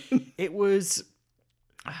 It was.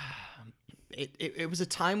 It was a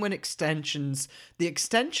time when the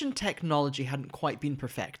extension technology hadn't quite been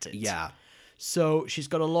perfected. Yeah. So she's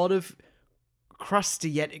got a lot of crusty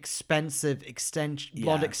yet expensive blonde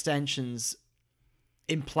Yeah. extensions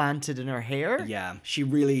implanted in her hair. Yeah. She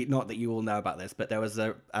really, not that you all know about this, but there was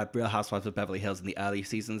a Real Housewives of Beverly Hills in the early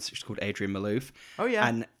seasons. She's called Adrienne Maloof. Oh, yeah.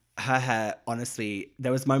 And her hair, honestly,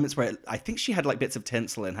 there was moments where I think she had like bits of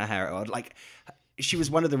tinsel in her hair, or like she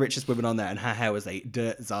was one of the richest women on there, and her hair was a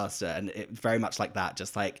disaster, and it very much like that,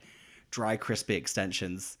 just like dry, crispy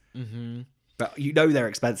extensions. Mm-hmm. But you know they're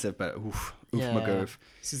expensive, but oof my goof.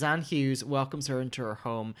 Suzanne Hughes welcomes her into her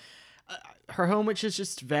home. Her home, which is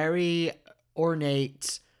just very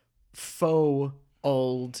ornate, faux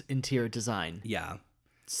old interior design. Yeah.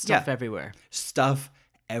 Stuff Yeah. everywhere. Stuff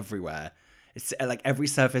everywhere. It's like every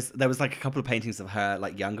surface. There was like a couple of paintings of her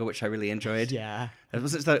like younger, which I really enjoyed. Yeah. There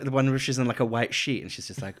was the one where she's on like a white sheet and she's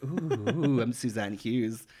just like, ooh, I'm Suzanne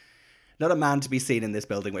Hughes. Not a man to be seen in this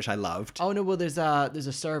building, which I loved. Oh no, well there's a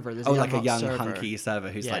server. There's Like a hot young server. hunky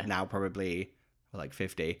server who's Yeah. like now probably like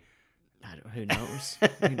 50. Who knows?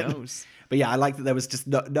 Who knows? But yeah, I like that there was just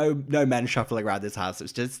no men shuffling around this house. It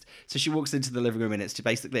was just, so she walks into the living room and it's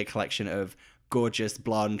basically a collection of gorgeous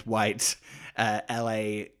blonde white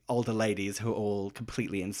LA older ladies who are all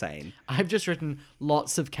completely insane. I've just written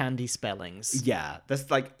lots of candy spellings. Yeah,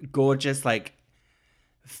 there's like gorgeous like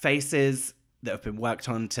faces that have been worked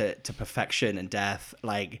on to perfection and death.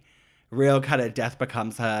 Like real kind of death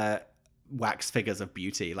becomes her wax figures of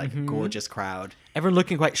beauty. Like gorgeous crowd. Everyone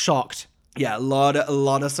looking quite shocked. Yeah, a lot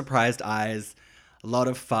of surprised eyes, a lot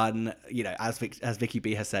of fun. You know, as Vicky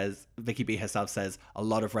B herself says, a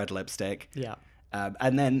lot of red lipstick. Yeah.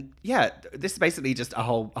 And then this is basically just a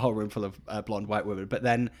whole room full of blonde white women. But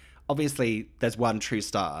then obviously there's one true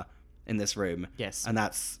star in this room. Yes. And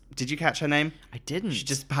that's, did you catch her name? I didn't. She's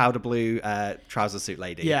just powder blue trouser suit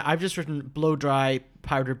lady. Yeah, I've just written blow dry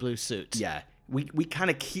powder blue suit. Yeah. We kind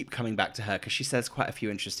of keep coming back to her because she says quite a few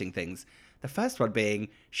interesting things. The first one being,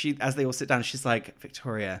 as they all sit down, she's like,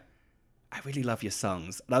 Victoria, I really love your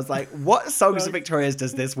songs. And I was like, what songs of Victoria's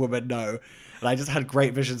does this woman know? And I just had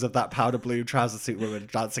great visions of that powder blue trouser suit woman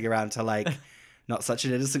dancing around to like, Not Such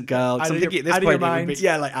an Innocent Girl. Out So of I'm thinking your- at this out of your point, it would be,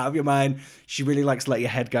 mind. like out of your mind. She really likes to let your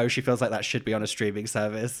head go. She feels like that should be on a streaming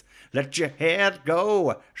service. Let your head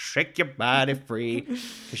go, shake your body free.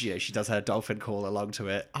 Because she does her dolphin call along to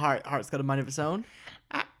it. Heart's got a mind of its own.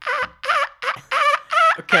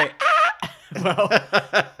 Okay. Well,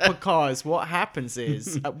 because what happens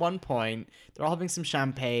is at one point they're all having some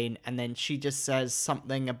champagne, and then she just says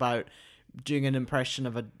something about doing an impression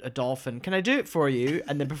of a dolphin. Can I do it for you?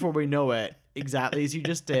 And then before we know it, exactly as you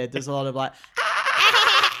just did, there's a lot of like,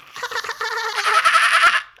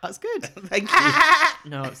 that's good. Thank you.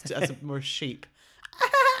 No, that's more sheep.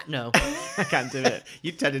 No, I can't do it.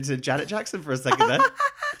 You turned into Janet Jackson for a second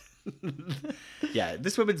there. Yeah,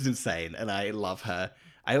 this woman's insane, and I love her.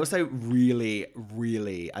 I also really,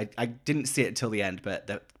 really, I didn't see it till the end, but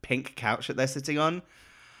the pink couch that they're sitting on,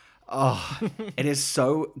 oh, it is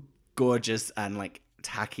so gorgeous and like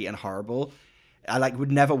tacky and horrible. I like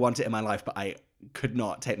would never want it in my life, but I could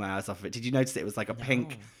not take my eyes off of it. Did you notice it was like a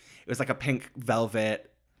pink? It was like a pink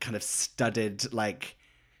velvet kind of studded, like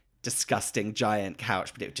disgusting giant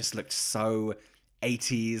couch, but it just looked so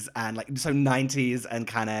 80s and like so 90s and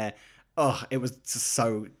kind of it was just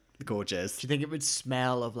so gorgeous. Do you think it would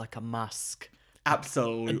smell of like a musk?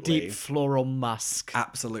 Absolutely. A deep floral musk.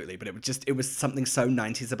 Absolutely, but it was something so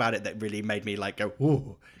 90s about it that really made me like go,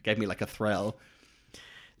 ooh, gave me like a thrill.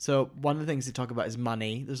 So one of the things they talk about is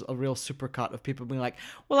money. There's a real supercut of people being like,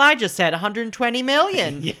 well, I just said 120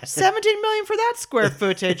 million. Yeah. 17 million for that square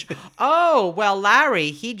footage. Oh, well, Larry,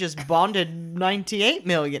 he just bonded 98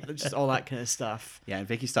 million. Just all that kind of stuff. Yeah, and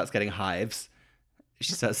Vicky starts getting hives.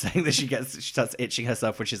 She starts saying that she starts itching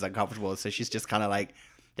herself when she's uncomfortable. So she's just kind of like,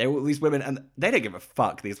 they're all these women, and they don't give a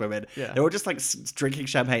fuck, these women. Yeah. They're all just like drinking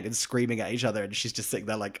champagne and screaming at each other, and she's just sitting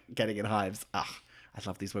there like getting in hives. I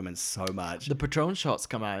love these women so much. The Patron shots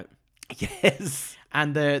come out. Yes.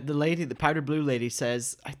 And the lady, the powder blue lady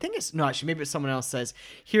says, I think it's, no, actually, maybe it's someone else says,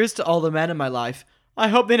 here's to all the men in my life. I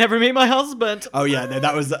hope they never meet my husband. Oh yeah, no,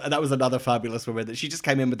 that was another fabulous woman that she just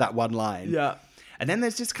came in with that one line. Yeah. And then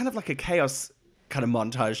there's just kind of like a chaos kind of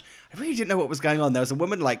montage. I really didn't know what was going on. There was a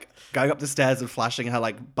woman like going up the stairs and flashing her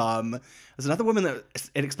like bum. There's another woman that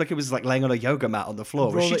inexplicably was like laying on a yoga mat on the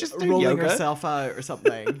floor. Was she just doing rolling yoga? herself out or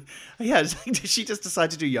something. Yeah, it's like, did she just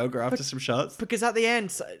decide to do yoga after some shots? Because at the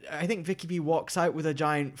end, I think Vicky B walks out with a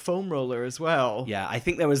giant foam roller as well. Yeah, I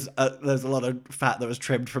think there was a lot of fat that was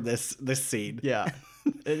trimmed from this scene. Yeah.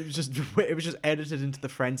 It was just edited into the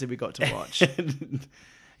frenzy we got to watch.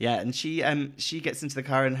 Yeah, and she gets into the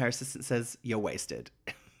car and her assistant says, "You're wasted."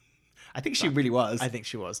 I think she really was. I think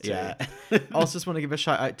she was too. Yeah. Also, just want to give a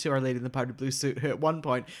shout out to our lady in the powder blue suit who at one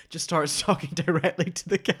point just starts talking directly to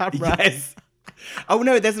the camera. Yes. Oh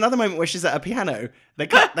no, there's another moment where she's at a piano. They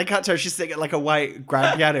cut to her, she's sitting at like a white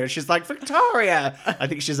grand piano and she's like, Victoria! I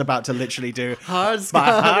think she's about to literally do My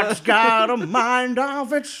heart's got a mind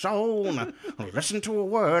of its own. Listen to a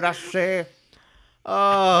word I say.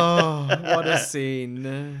 Oh, what a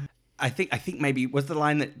scene. I think maybe was the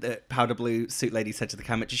line that the powder blue suit lady said to the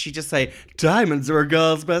camera. Did she just say, diamonds are a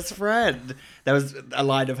girl's best friend? There was a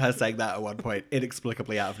line of her saying that at one point,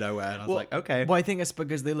 inexplicably out of nowhere. And I was like, okay. Well, I think it's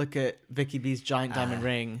because they look at Vicky B's giant diamond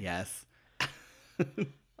ring. Yes.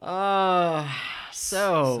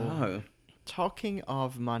 So, talking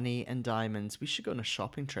of money and diamonds, we should go on a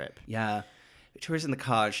shopping trip. Yeah. Victoria's in the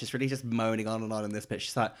car and she's really just moaning on and on in this bit.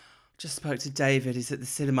 She's like, just spoke to David. He's at the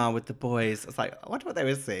cinema with the boys. I was like, I wonder what they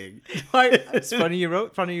were seeing. It's funny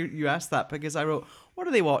you asked that because I wrote, what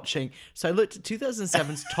are they watching? So I looked at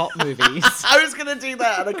 2007's top movies. I was going to do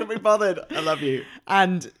that and I couldn't be bothered. I love you.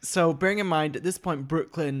 And so bearing in mind, at this point,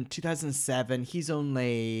 Brooklyn, 2007, he's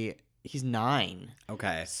 9.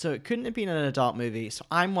 Okay. So it couldn't have been an adult movie. So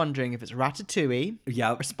I'm wondering if it's Ratatouille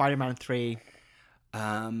or Spider-Man 3.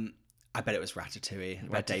 I bet it was Ratatouille. I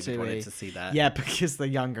bet David wanted to see that. Yeah, because the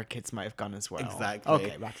younger kids might have gone as well. Exactly.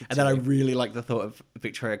 Okay, Ratatouille. And then I really like the thought of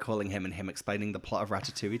Victoria calling him and him explaining the plot of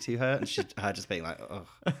Ratatouille to her, and her just being like, "Oh."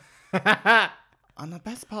 And the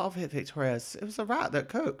best part of it, Victoria, it was a rat that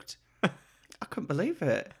cooked. I couldn't believe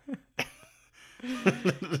it.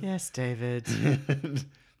 Yes, David.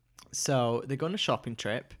 So they go on a shopping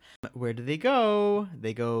trip. Where do they go?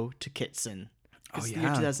 They go to Kitson. It's the year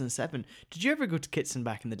 2007. Did you ever go to Kitson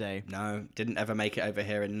back in the day? No, didn't ever make it over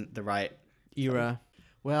here in the right era.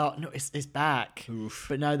 Well, no, it's back. Oof.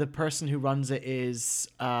 But now the person who runs it is,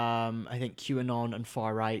 I think, QAnon and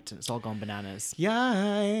far right, and it's all gone bananas.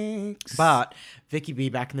 Yikes. But Vicky B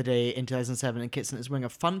back in the day in 2007 in Kitson is wearing a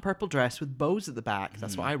fun purple dress with bows at the back.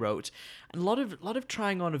 That's what I wrote. And a lot of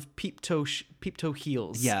trying on of peep toe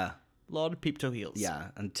heels. Yeah. A lot of peep toe heels. Yeah,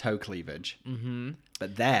 and toe cleavage. Mm-hmm.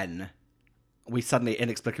 But then we suddenly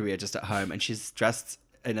inexplicably are just at home and she's dressed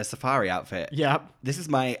in a safari outfit. Yep.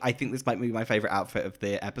 I think this might be my favorite outfit of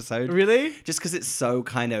the episode. Really? Just because it's so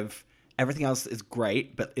kind of, everything else is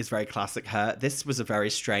great, but it's very classic her. This was a very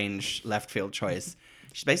strange left field choice.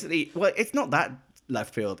 She's basically, well, it's not that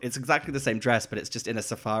left field. It's exactly the same dress, but it's just in a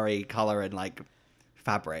safari color and like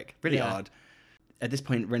fabric. Really odd. At this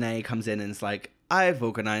point, Renee comes in and is like, I've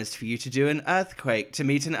organized for you to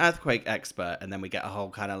meet an earthquake expert. And then we get a whole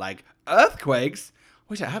kind of like, earthquakes?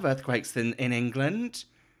 We don't have earthquakes in England.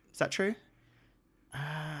 Is that true?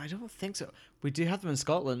 I don't think so. We do have them in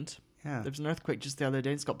Scotland. Yeah. There was an earthquake just the other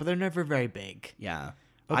day in Scotland, but they're never very big. Yeah.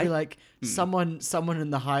 It'll be like someone in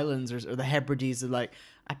the Highlands or the Hebrides are like,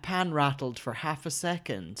 a pan rattled for half a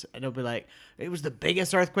second. And it'll be like, it was the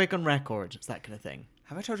biggest earthquake on record. It's that kind of thing.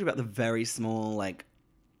 Have I told you about the very small, like,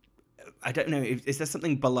 I don't know, is there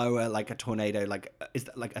something below a tornado? Like, is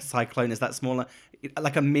that like a cyclone? Is that smaller?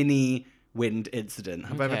 Like a mini wind incident.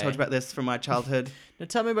 Have I ever told you about this from my childhood? Now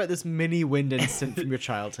tell me about this mini wind incident from your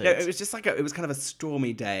childhood. No, it was just like it was kind of a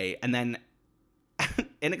stormy day, and then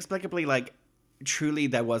inexplicably, like, truly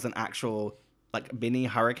there was an actual like mini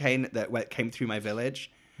hurricane that came through my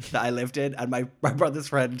village that I lived in, and my brother's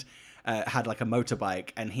friend had like a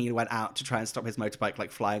motorbike, and he went out to try and stop his motorbike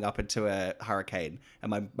like flying up into a hurricane,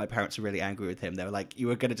 and my parents were really angry with him. They were like, you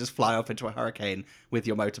were going to just fly off into a hurricane with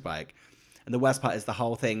your motorbike. And the worst part is the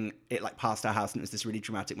whole thing, it like passed our house, and it was this really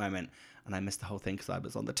dramatic moment, and I missed the whole thing because I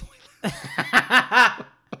was on the toilet.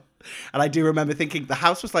 And I do remember thinking, the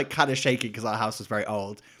house was like kind of shaking because our house was very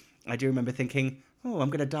old. I do remember thinking, oh, I'm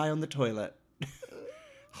going to die on the toilet.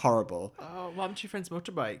 Horrible. Oh, what happened to your friend's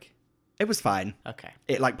motorbike? It was fine. Okay.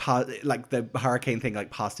 It like like the hurricane thing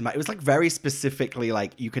like passed him by. It was like very specifically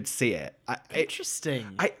like you could see it.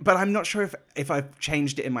 Interesting. But I'm not sure if I've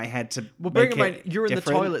changed it in my head to. Well, bearing in make mind it you're in different.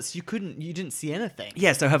 the toilets, you didn't see anything.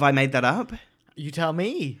 Yeah. So have I made that up? You tell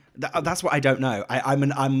me. That's what I don't know. I'm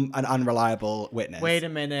an unreliable witness. Wait a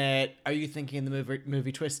minute. Are you thinking in the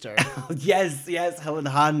movie Twister? Yes, Helen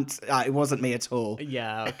Hunt. It wasn't me at all.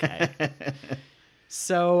 Yeah. Okay.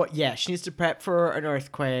 So, yeah, she needs to prep for an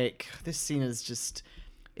earthquake. This scene is just...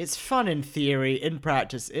 It's fun in theory. In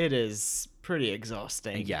practice, it is pretty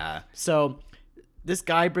exhausting. Yeah. So, this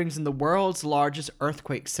guy brings in the world's largest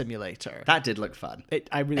earthquake simulator. That did look fun.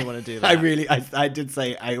 I really want to do that. I did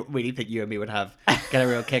say, I really think you and me would get a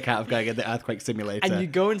real kick out of going in the earthquake simulator. And you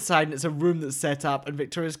go inside, and it's a room that's set up, and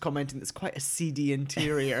Victoria's commenting it's quite a seedy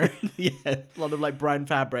interior. Yeah. A lot of, like, brown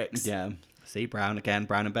fabrics. Yeah. See, brown again,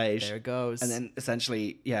 brown and beige. There it goes. And then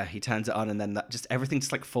essentially, yeah, he turns it on, and then everything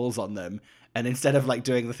just like falls on them. And instead of like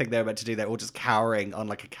doing the thing they were meant to do, they're all just cowering on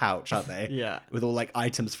like a couch, aren't they? Yeah. With all like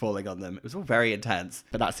items falling on them. It was all very intense,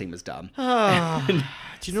 but that scene was dumb.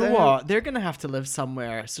 Do you know what? They're going to have to live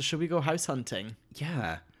somewhere. So should we go house hunting?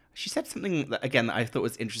 Yeah. She said something that, again, that I thought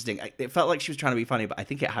was interesting. It felt like she was trying to be funny, but I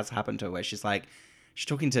think it has happened to her where she's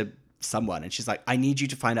talking to someone, and she's like, I need you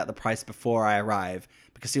to find out the price before I arrive,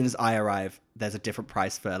 because as soon as I arrive, there's a different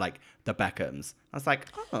price for like the Beckhams. I was like,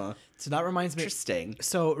 oh, So that reminds me. interesting.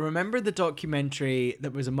 So remember the documentary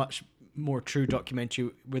that was a much more true documentary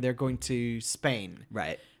where they're going to Spain?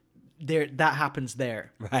 Right. That happens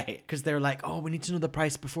there. Right. Because they're like, oh, we need to know the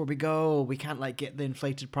price before we go. We can't like get the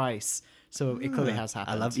inflated price. So it clearly has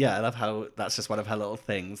happened. I love how that's just one of her little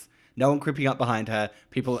things. No one creeping up behind her,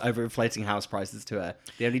 people overinflating house prices to her.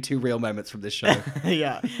 The only two real moments from this show.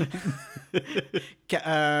 Yeah.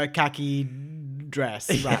 Khaki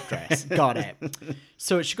dress, wrap dress. Got it.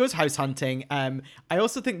 So she goes house hunting. I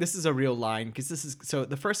also think this is a real line, because this is so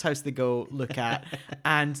the first house they go look at,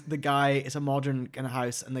 and the guy is a modern kind of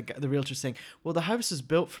house, and the realtor's saying, well, the house is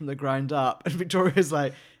built from the ground up, and Victoria's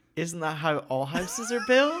like, isn't that how all houses are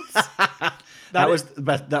built? That was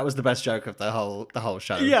the best joke of the whole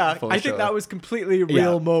show. Yeah, for I sure. think that was completely a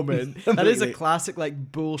real Yeah. moment. That is a Completely. classic,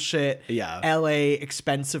 like, bullshit Yeah. LA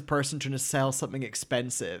expensive person trying to sell something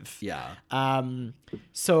expensive. Yeah.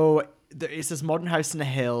 So it's this modern house in a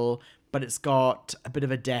hill, but it's got a bit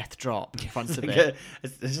of a death drop in front of it.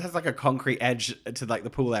 It just has like a concrete edge to like the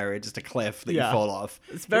pool area, just a cliff that Yeah. you fall off.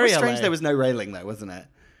 It's very It was strange LA. there was no railing though, wasn't it?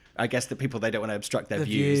 I guess the people, they don't want to obstruct their The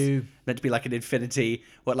views. view. Meant to be like an infinity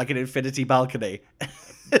balcony.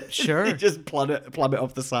 Sure. You just plummet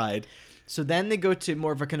off the side. So then they go to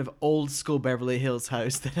more of a kind of old school Beverly Hills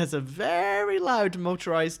house that has a very loud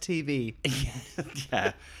motorized TV.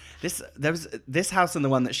 Yeah. This house and the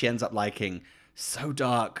one that she ends up liking, so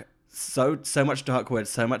dark, so much dark wood,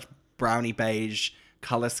 so much brownie beige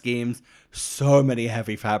color schemes, so many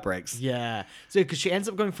heavy fabrics. Yeah. So because she ends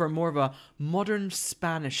up going for more of a modern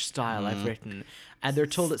Spanish style, I've written, and they're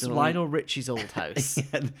told it's Still- Lionel Richie's old house.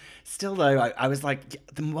 Still though, I was like,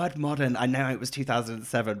 the word modern, I know it was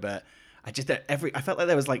 2007, but I felt like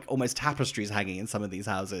there was like almost tapestries hanging in some of these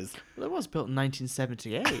houses. Well, it was built in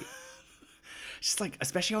 1978. Just like,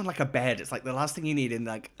 especially on like a bed, it's like the last thing you need in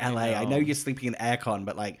like LA. I know know. you're sleeping in aircon,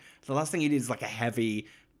 but like the last thing you need is like a heavy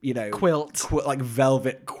Quilt. like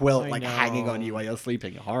velvet quilt, I like hanging on know. you while you're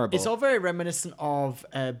sleeping. Horrible. It's all very reminiscent of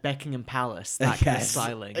Buckingham Palace, that kind of Yes.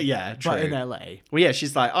 styling. Yeah, But in true. LA. Well, yeah,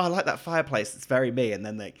 she's like, oh, I like that fireplace. It's very me. And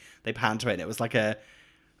then they pan to it, and it was like a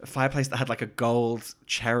fireplace that had like a gold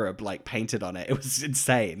cherub like painted on it. It was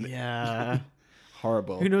insane. Yeah.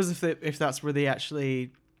 Horrible. Who knows if that's where they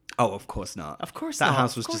actually... Oh, of course not. Of course that not,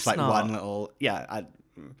 house of was course just like not. one little. Yeah.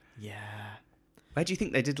 Yeah. Where do you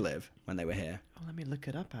think they did live when they were here? Oh, let me look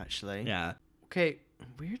it up, actually. Yeah. Okay,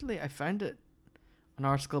 weirdly, I found an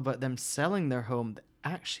article about them selling their home that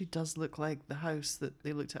actually does look like the house that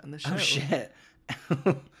they looked at in the show. Oh shit.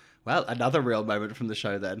 Well, another real moment from the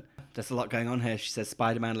show then. There's a lot going on here. She says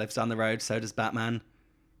Spider-Man lives down the road, so does Batman,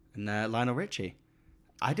 and Lionel Richie.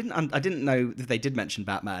 I didn't know that they did mention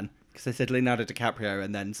Batman because they said Leonardo DiCaprio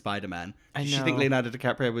and then Spider-Man. I Did you think know. Leonardo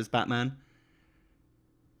DiCaprio was Batman?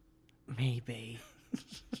 Maybe.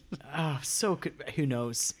 Oh, so good. Who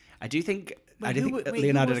knows? I do think Wait, think who- that wait, who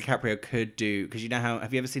Leonardo was- DiCaprio could do, because you know how,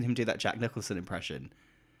 have you ever seen him do that Jack Nicholson impression?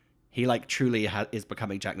 He like truly is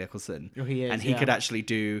becoming Jack Nicholson. Oh, he is, and he yeah. could actually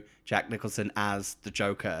do Jack Nicholson as the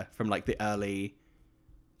Joker from like the early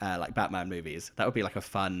like Batman movies. That would be like a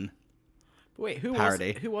fun. Wait,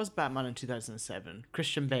 Parody. who was Batman in 2007?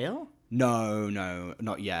 Christian Bale? No,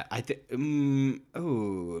 not yet. I think.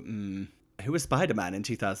 Who was Spider-Man in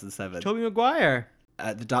 2007? Tobey Maguire.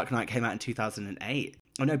 The Dark Knight came out in 2008.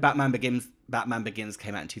 Oh no, Batman Begins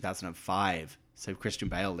came out in 2005. So Christian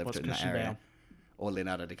Bale lived Was in Christian that area. Bale. Or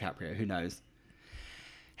Leonardo DiCaprio, who knows?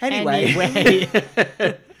 Anyway.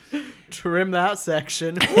 Trim that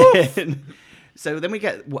section. So then we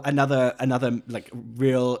get another like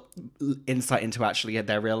real insight into actually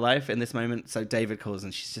their real life in this moment. So David calls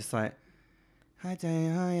and she's just like, "Hi,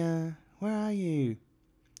 Dave. Hiya. Where are you?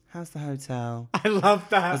 How's the hotel?" I love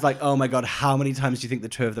that. I was like, oh my god, how many times do you think the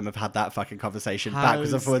two of them have had that fucking conversation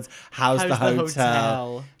backwards and How's- forwards? How's the hotel?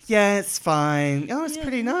 hotel? Yeah, it's fine. Oh, it's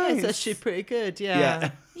pretty nice. It's actually pretty good,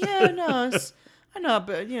 yeah. Yeah, no, I know,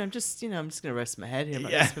 but, I'm just going to rest my head here. I'm not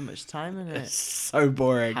going Yeah. to spend much time in it. So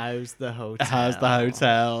boring. How's the hotel? How's the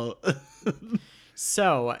hotel?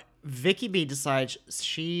 So, Vicky B decides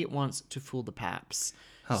she wants to fool the paps.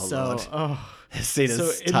 Oh, so, Lord. oh. This scene is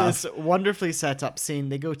So in tough. this wonderfully set up scene,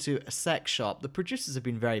 they go to a sex shop. The producers have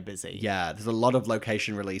been very busy. Yeah, there's a lot of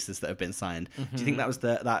location releases that have been signed. Do you think that was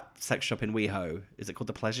that sex shop in WeHo? Is it called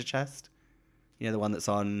the Pleasure Chest? You know, the one that's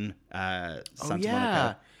on Santa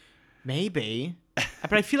Monica? Maybe.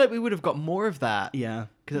 But I feel like we would have got more of that. Yeah.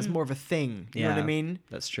 Because it's more of a thing. You know what I Yeah, mean?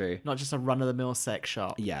 That's true. Not just a run-of-the-mill sex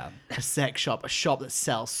shop. Yeah. A sex shop. A shop that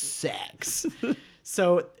sells sex.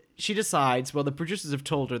 So she decides, well, the producers have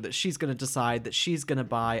told her that she's going to decide that she's going to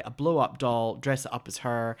buy a blow-up doll, dress it up as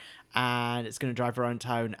her, and it's going to drive around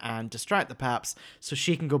town and distract the paps so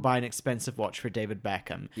she can go buy an expensive watch for David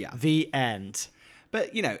Beckham. Yeah. The end.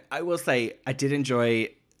 But, I will say, I did enjoy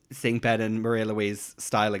seeing Ben and Maria Louise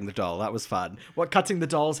styling the doll. That was fun. What, cutting the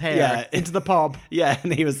doll's hair Yeah. into the pub? Yeah,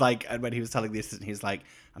 and he was like, and when he was telling the assistant, he was like,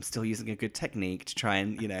 I'm still using a good technique to try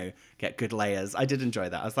and, get good layers. I did enjoy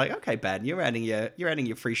that. I was like, okay, Ben, you're earning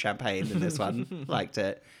your free champagne in this one. Liked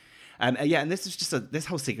it. And this is this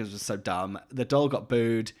whole sequence was so dumb. The doll got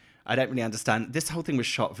booed. I don't really understand. This whole thing was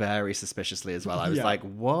shot very suspiciously as well. I was Yeah. like,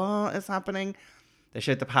 what is happening? They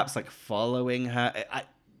showed the paps like following her.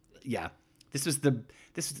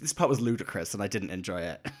 This part was ludicrous and I didn't enjoy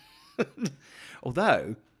it.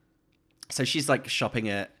 Although, so she's like shopping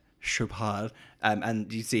at Chopard,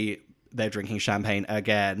 and you see they're drinking champagne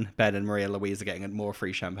again. Ben and Maria Louise are getting more free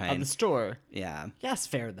At champagne. the store. Yeah. Yeah, that's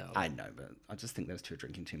fair, though. I know, but I just think those two are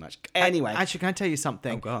drinking too much. Anyway. Actually, can I tell you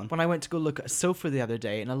something? Oh, go on. When I went to go look at a sofa the other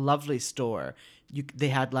day in a lovely store, they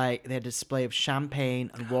had a display of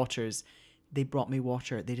champagne and waters. They brought me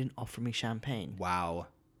water. They didn't offer me champagne. Wow.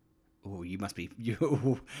 Oh, you must be...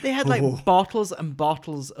 You. They had bottles and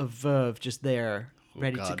bottles of Veuve just there,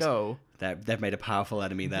 ready to God. go. They've made a powerful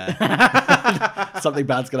enemy there. Something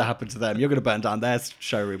bad's going to happen to them. You're going to burn down their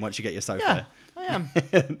showroom once you get your sofa. Yeah, I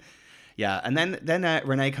am. Yeah, and then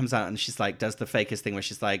Renee comes out and she's like, does the fakest thing where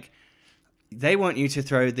she's like, they want you to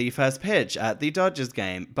throw the first pitch at the Dodgers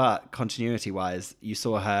game, but continuity-wise, you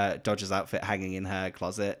saw her Dodgers outfit hanging in her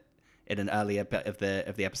closet in an earlier bit of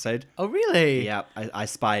the episode. Oh, really? Yeah, I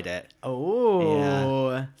spied it.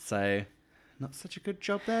 Oh. Yeah. So, not such a good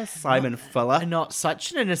job there, Simon Fuller. And not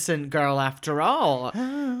such an innocent girl after all.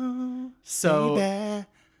 Oh, So- baby.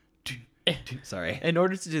 Sorry. In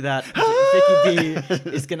order to do that, Vicky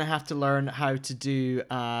B is going to have to learn how to do... just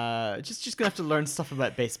going to have to learn stuff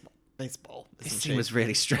about baseball. This isn't scene she? was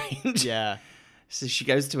really strange. Yeah. So she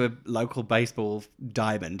goes to a local baseball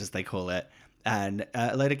diamond, as they call it, and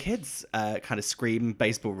a load of kids kind of scream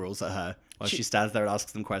baseball rules at her while she stands there and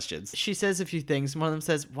asks them questions. She says a few things. One of them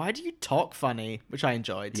says, "Why do you talk funny?" Which I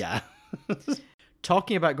enjoyed. Yeah.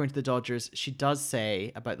 Talking about going to the Dodgers, she does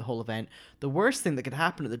say about the whole event, the worst thing that could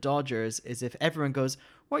happen at the Dodgers is if everyone goes,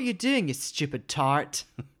 "What are you doing, you stupid tart?"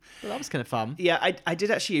 Well, that was kind of fun. Yeah, I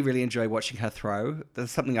did actually really enjoy watching her throw.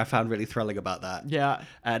 There's something I found really thrilling about that. Yeah.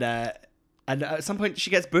 And at some point she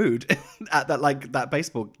gets booed at that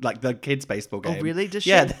baseball, like the kids' baseball game. really? Does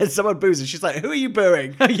Yeah, she? there's someone boos and she's like, "Who are you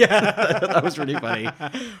booing?" Yeah. That was really funny.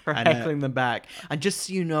 Her And, heckling them back. And just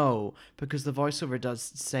so you know, because the voiceover does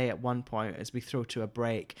say at one point as we throw to a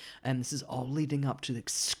break, and this is all leading up to the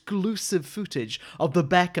exclusive footage of the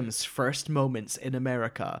Beckhams' first moments in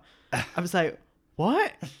America. I was like,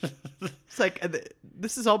 what? It's like,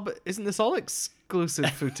 this is all, isn't this all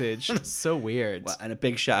exclusive footage? It's so weird. Well, and a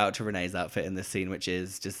big shout out to Renee's outfit in this scene, which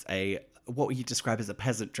is just what you describe as a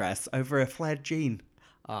peasant dress over a flared jean.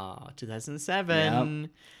 2007. Yep.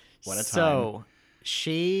 What a time. So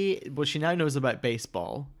she now knows about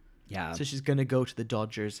baseball. Yeah. So she's going to go to the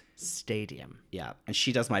Dodgers stadium. Yeah, and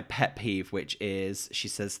she does my pet peeve, which is she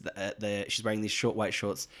says that she's wearing these short white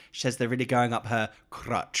shorts. She says they're really going up her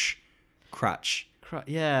crutch.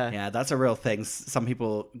 Yeah. Yeah, that's a real thing. Some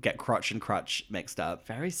people get crotch and crutch mixed up.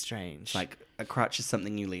 Very strange. Like a crutch is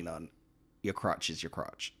something you lean on. Your crotch is your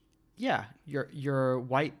crotch. Yeah, your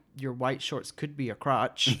white shorts could be a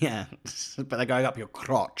crotch. Yeah, but they're going up your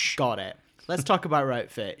crotch. Got it. Let's talk about her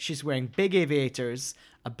outfit. She's wearing big aviators,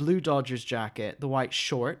 a blue Dodgers jacket, the white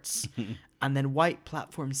shorts, and then white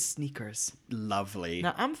platform sneakers. Lovely.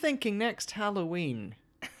 Now, I'm thinking next Halloween,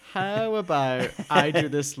 how about I do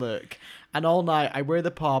this look? And all night I wear the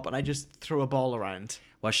pop and I just throw a ball around.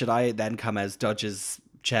 Well, should I then come as Dodgers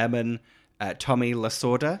chairman, Tommy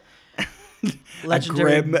Lasorda?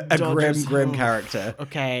 Legendary a Dodgers- grim oh, character.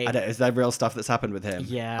 okay. Is there real stuff that's happened with him?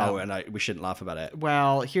 Yeah. Oh, and we shouldn't laugh about it.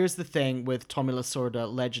 Well, here's the thing with Tommy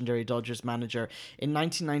Lasorda, legendary Dodgers manager. In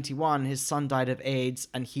 1991, his son died of AIDS,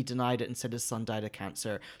 and he denied it and said his son died of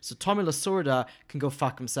cancer. So Tommy Lasorda can go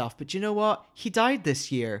fuck himself. But you know what? He died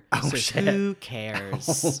this year. Oh, so shit. who cares?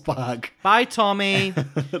 Oh, fuck. Bye, Tommy.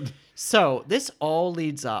 So this all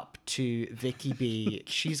leads up to Vicky B.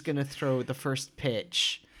 She's going to throw the first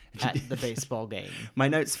pitch at the baseball game. My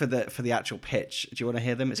notes for the actual pitch. Do you want to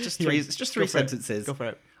hear them? It's just three. Yeah, It's just go three for it. sentences. Go for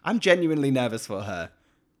it. I'm genuinely nervous for her.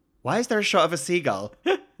 Why is there a shot of a seagull?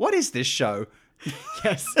 What is this show?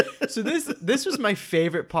 Yes. So this was my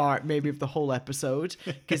favorite part, maybe, of the whole episode,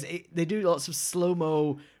 because they do lots of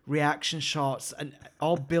slow-mo reaction shots and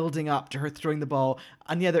all building up to her throwing the ball.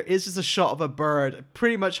 And yeah, there is just a shot of a bird. It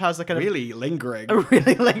pretty much has a kind of Really lingering. a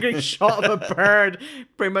really lingering shot of a bird,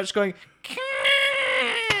 pretty much going.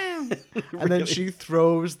 And then she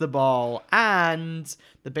throws the ball, and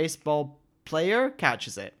the baseball player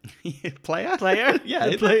catches it. Player? Yeah.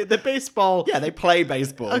 The baseball. Yeah, they play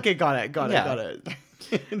baseball. Okay, got it.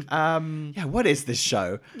 Yeah, what is this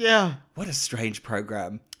show? Yeah. What a strange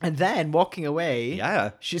program. And then walking away,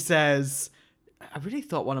 Yeah. she says, "I really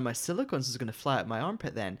thought one of my silicones was going to fly out my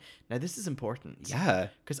armpit then." Now, this is important. Yeah.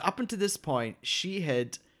 Because up until this point, she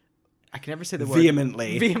had, I can never say the word.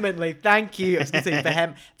 Vehemently. Thank you. I was going to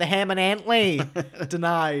say vehemently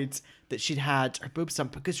denied that she'd had her boobs done.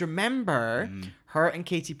 Because remember, her and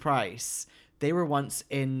Katie Price, they were once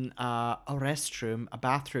in a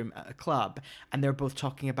bathroom at a club, and they're both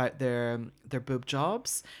talking about their boob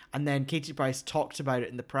jobs. And then Katie Price talked about it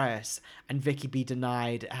in the press, and Vicky B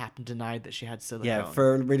denied that she had silicone. Yeah,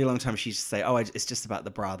 for a really long time she used to say, "Oh, it's just about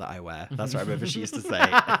the bra that I wear." That's what I remember she used to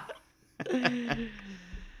say.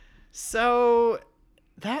 So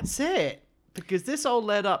that's it. Because this all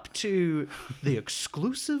led up to the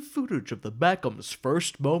exclusive footage of the Beckhams'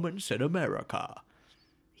 first moments in America.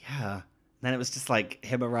 Yeah. Then it was just like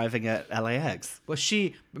him arriving at LAX. Well,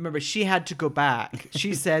 she had to go back.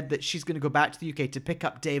 She said that she's going to go back to the UK to pick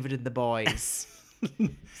up David and the boys.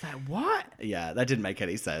 It's like, what? Yeah, that didn't make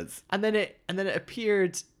any sense. And then it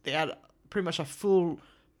appeared, they had pretty much a full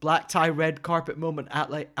black tie, red carpet moment at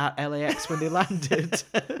LAX when they landed.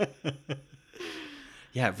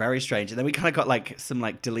 Yeah, very strange. And then we kind of got like some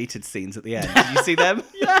like deleted scenes at the end. Did you see them?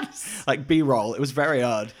 Yes. Like B-roll. It was very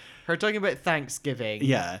odd. Her talking about Thanksgiving.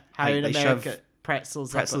 Yeah. How Like, in they America, shove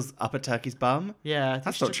pretzels up a turkey's bum. Yeah.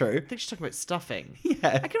 That's not true. I think she's talking about stuffing.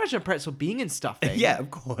 Yeah. I can imagine a pretzel being in stuffing. Yeah,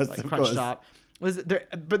 of course. Like of crunched course. up. Was it there?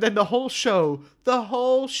 But then the whole show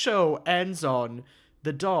ends on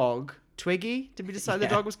the dog, Twiggy. Did we decide the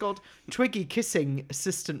dog was called? Twiggy kissing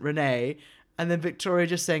assistant Renee, and then Victoria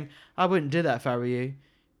just saying, "I wouldn't do that if I were you.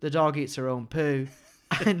 The dog eats her own poo."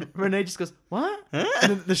 And Renee just goes, "What?" And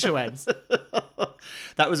then the show ends.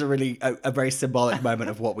 That was a very symbolic moment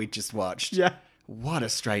of what we just watched. Yeah. What a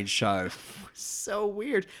strange show. So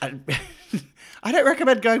weird. And I don't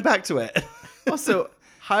recommend going back to it. Also,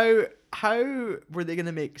 how were they going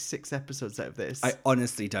to make 6 episodes out of this? I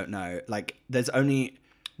honestly don't know. Like, there's only...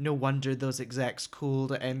 No wonder those execs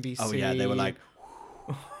cooled at NBC. Oh, yeah, they were like...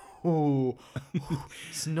 Oh,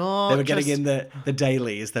 it's not. They were getting in the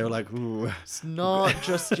dailies. They were like, ooh. It's not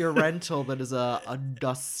just your rental that is a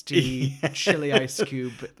dusty, chilly ice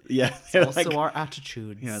cube. Yeah, It's also our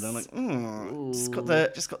attitudes. Yeah, they're like,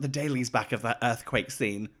 just got the dailies back of that earthquake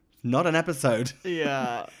scene. Not an episode.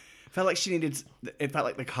 Yeah. Felt like it felt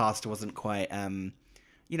like the cast wasn't quite,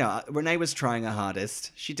 Renee was trying her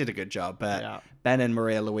hardest. She did a good job, but Ben and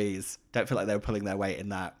Maria Louise don't feel like they were pulling their weight in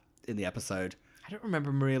the episode. I don't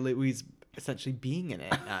remember Maria Louise essentially being in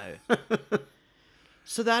it now.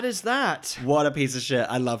 So that is that. What a piece of shit.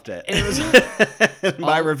 I loved it. It was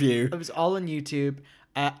My review. It was all on YouTube.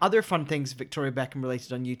 Other fun things Victoria Beckham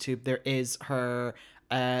related on YouTube. There is her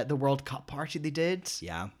the World Cup party they did.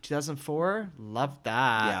 Yeah. 2004. Loved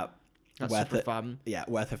that. Yeah. That's Worth super it. fun. Yeah,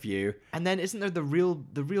 worth a view. And then isn't there the real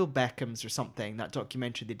Beckhams or something, that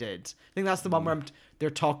documentary they did? I think that's the one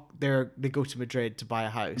where they go to Madrid to buy a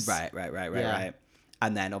house. Right. Yeah.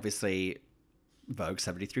 And then obviously Vogue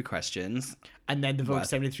 73 Questions. And then the Vogue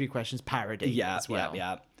 73 Questions parody as well.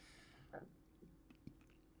 Yeah.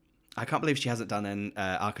 I can't believe she hasn't done an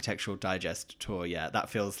Architectural Digest tour yet. That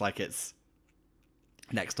feels like it's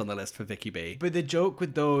next on the list for Vicky B. But the joke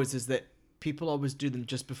with those is that people always do them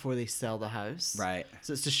just before they sell the house. Right.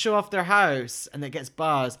 So it's to show off their house, and it gets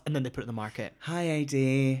buzz, and then they put it in the market. Hi,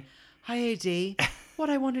 AD. Hi, AD. What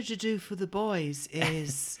I wanted to do for the boys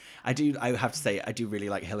is... I have to say, I do really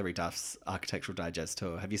like Hilary Duff's Architectural Digest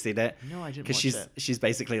tour. Have you seen it? No, I didn't watch it. She's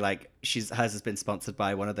basically like, hers has been sponsored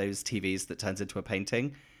by one of those TVs that turns into a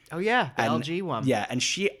painting. Oh, yeah, the And- LG one. Yeah, and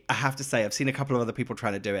I have to say, I've seen a couple of other people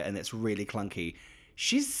trying to do it, and it's really clunky.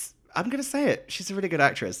 I'm going to say it, she's a really good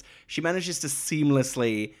actress. She manages to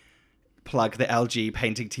seamlessly plug the LG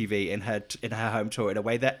painting TV in her home tour in a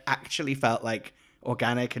way that actually felt like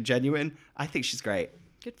organic and genuine. I think she's great.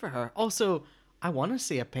 Good for her. Also, I want to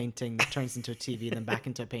see a painting that turns into a TV and then back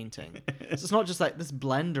into a painting. So it's not just like this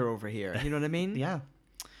blender over here. You know what I mean? Yeah.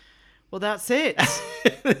 Well, that's it.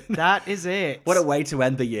 That is it. What a way to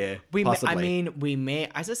end the year, possibly. We may,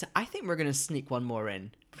 as I said, I think we're going to sneak one more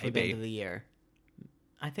in for the Maybe. end of the year.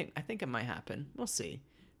 I think it might happen. We'll see.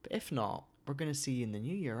 But if not, we're going to see you in the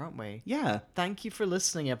new year, aren't we? Yeah. Thank you for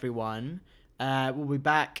listening, everyone. We'll be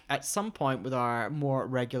back at some point with our more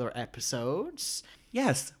regular episodes.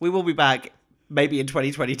 Yes, we will be back maybe in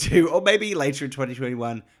 2022 or maybe later in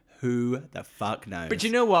 2021. Who the fuck knows? But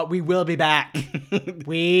you know what? We will be back.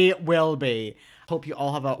 We will be. Hope you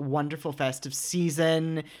all have a wonderful festive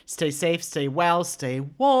season. Stay safe, stay well, stay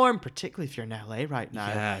warm, particularly if you're in LA right now.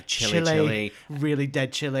 Yeah, chilly. Really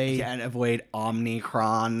dead chilly. Can't avoid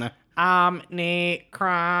Omnicron.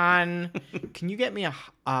 Omnicron. Can you get me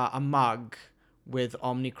a mug with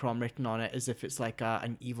Omnicron written on it as if it's like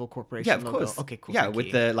an evil corporation Yeah, of logo? course. Okay, cool. Yeah, thank with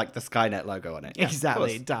you. the Skynet logo on it. Yeah, of Exactly.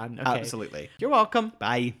 course. Done. Okay. Absolutely. You're welcome.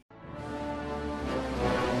 Bye.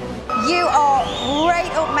 You are right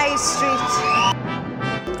up my street.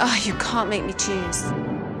 Oh, you can't make me choose.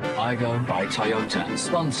 Igo by Toyota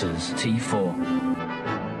sponsors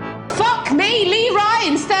T4. Fuck me, Lee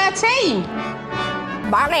Ryan's 13.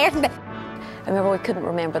 I remember we couldn't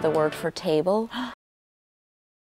remember the word for table.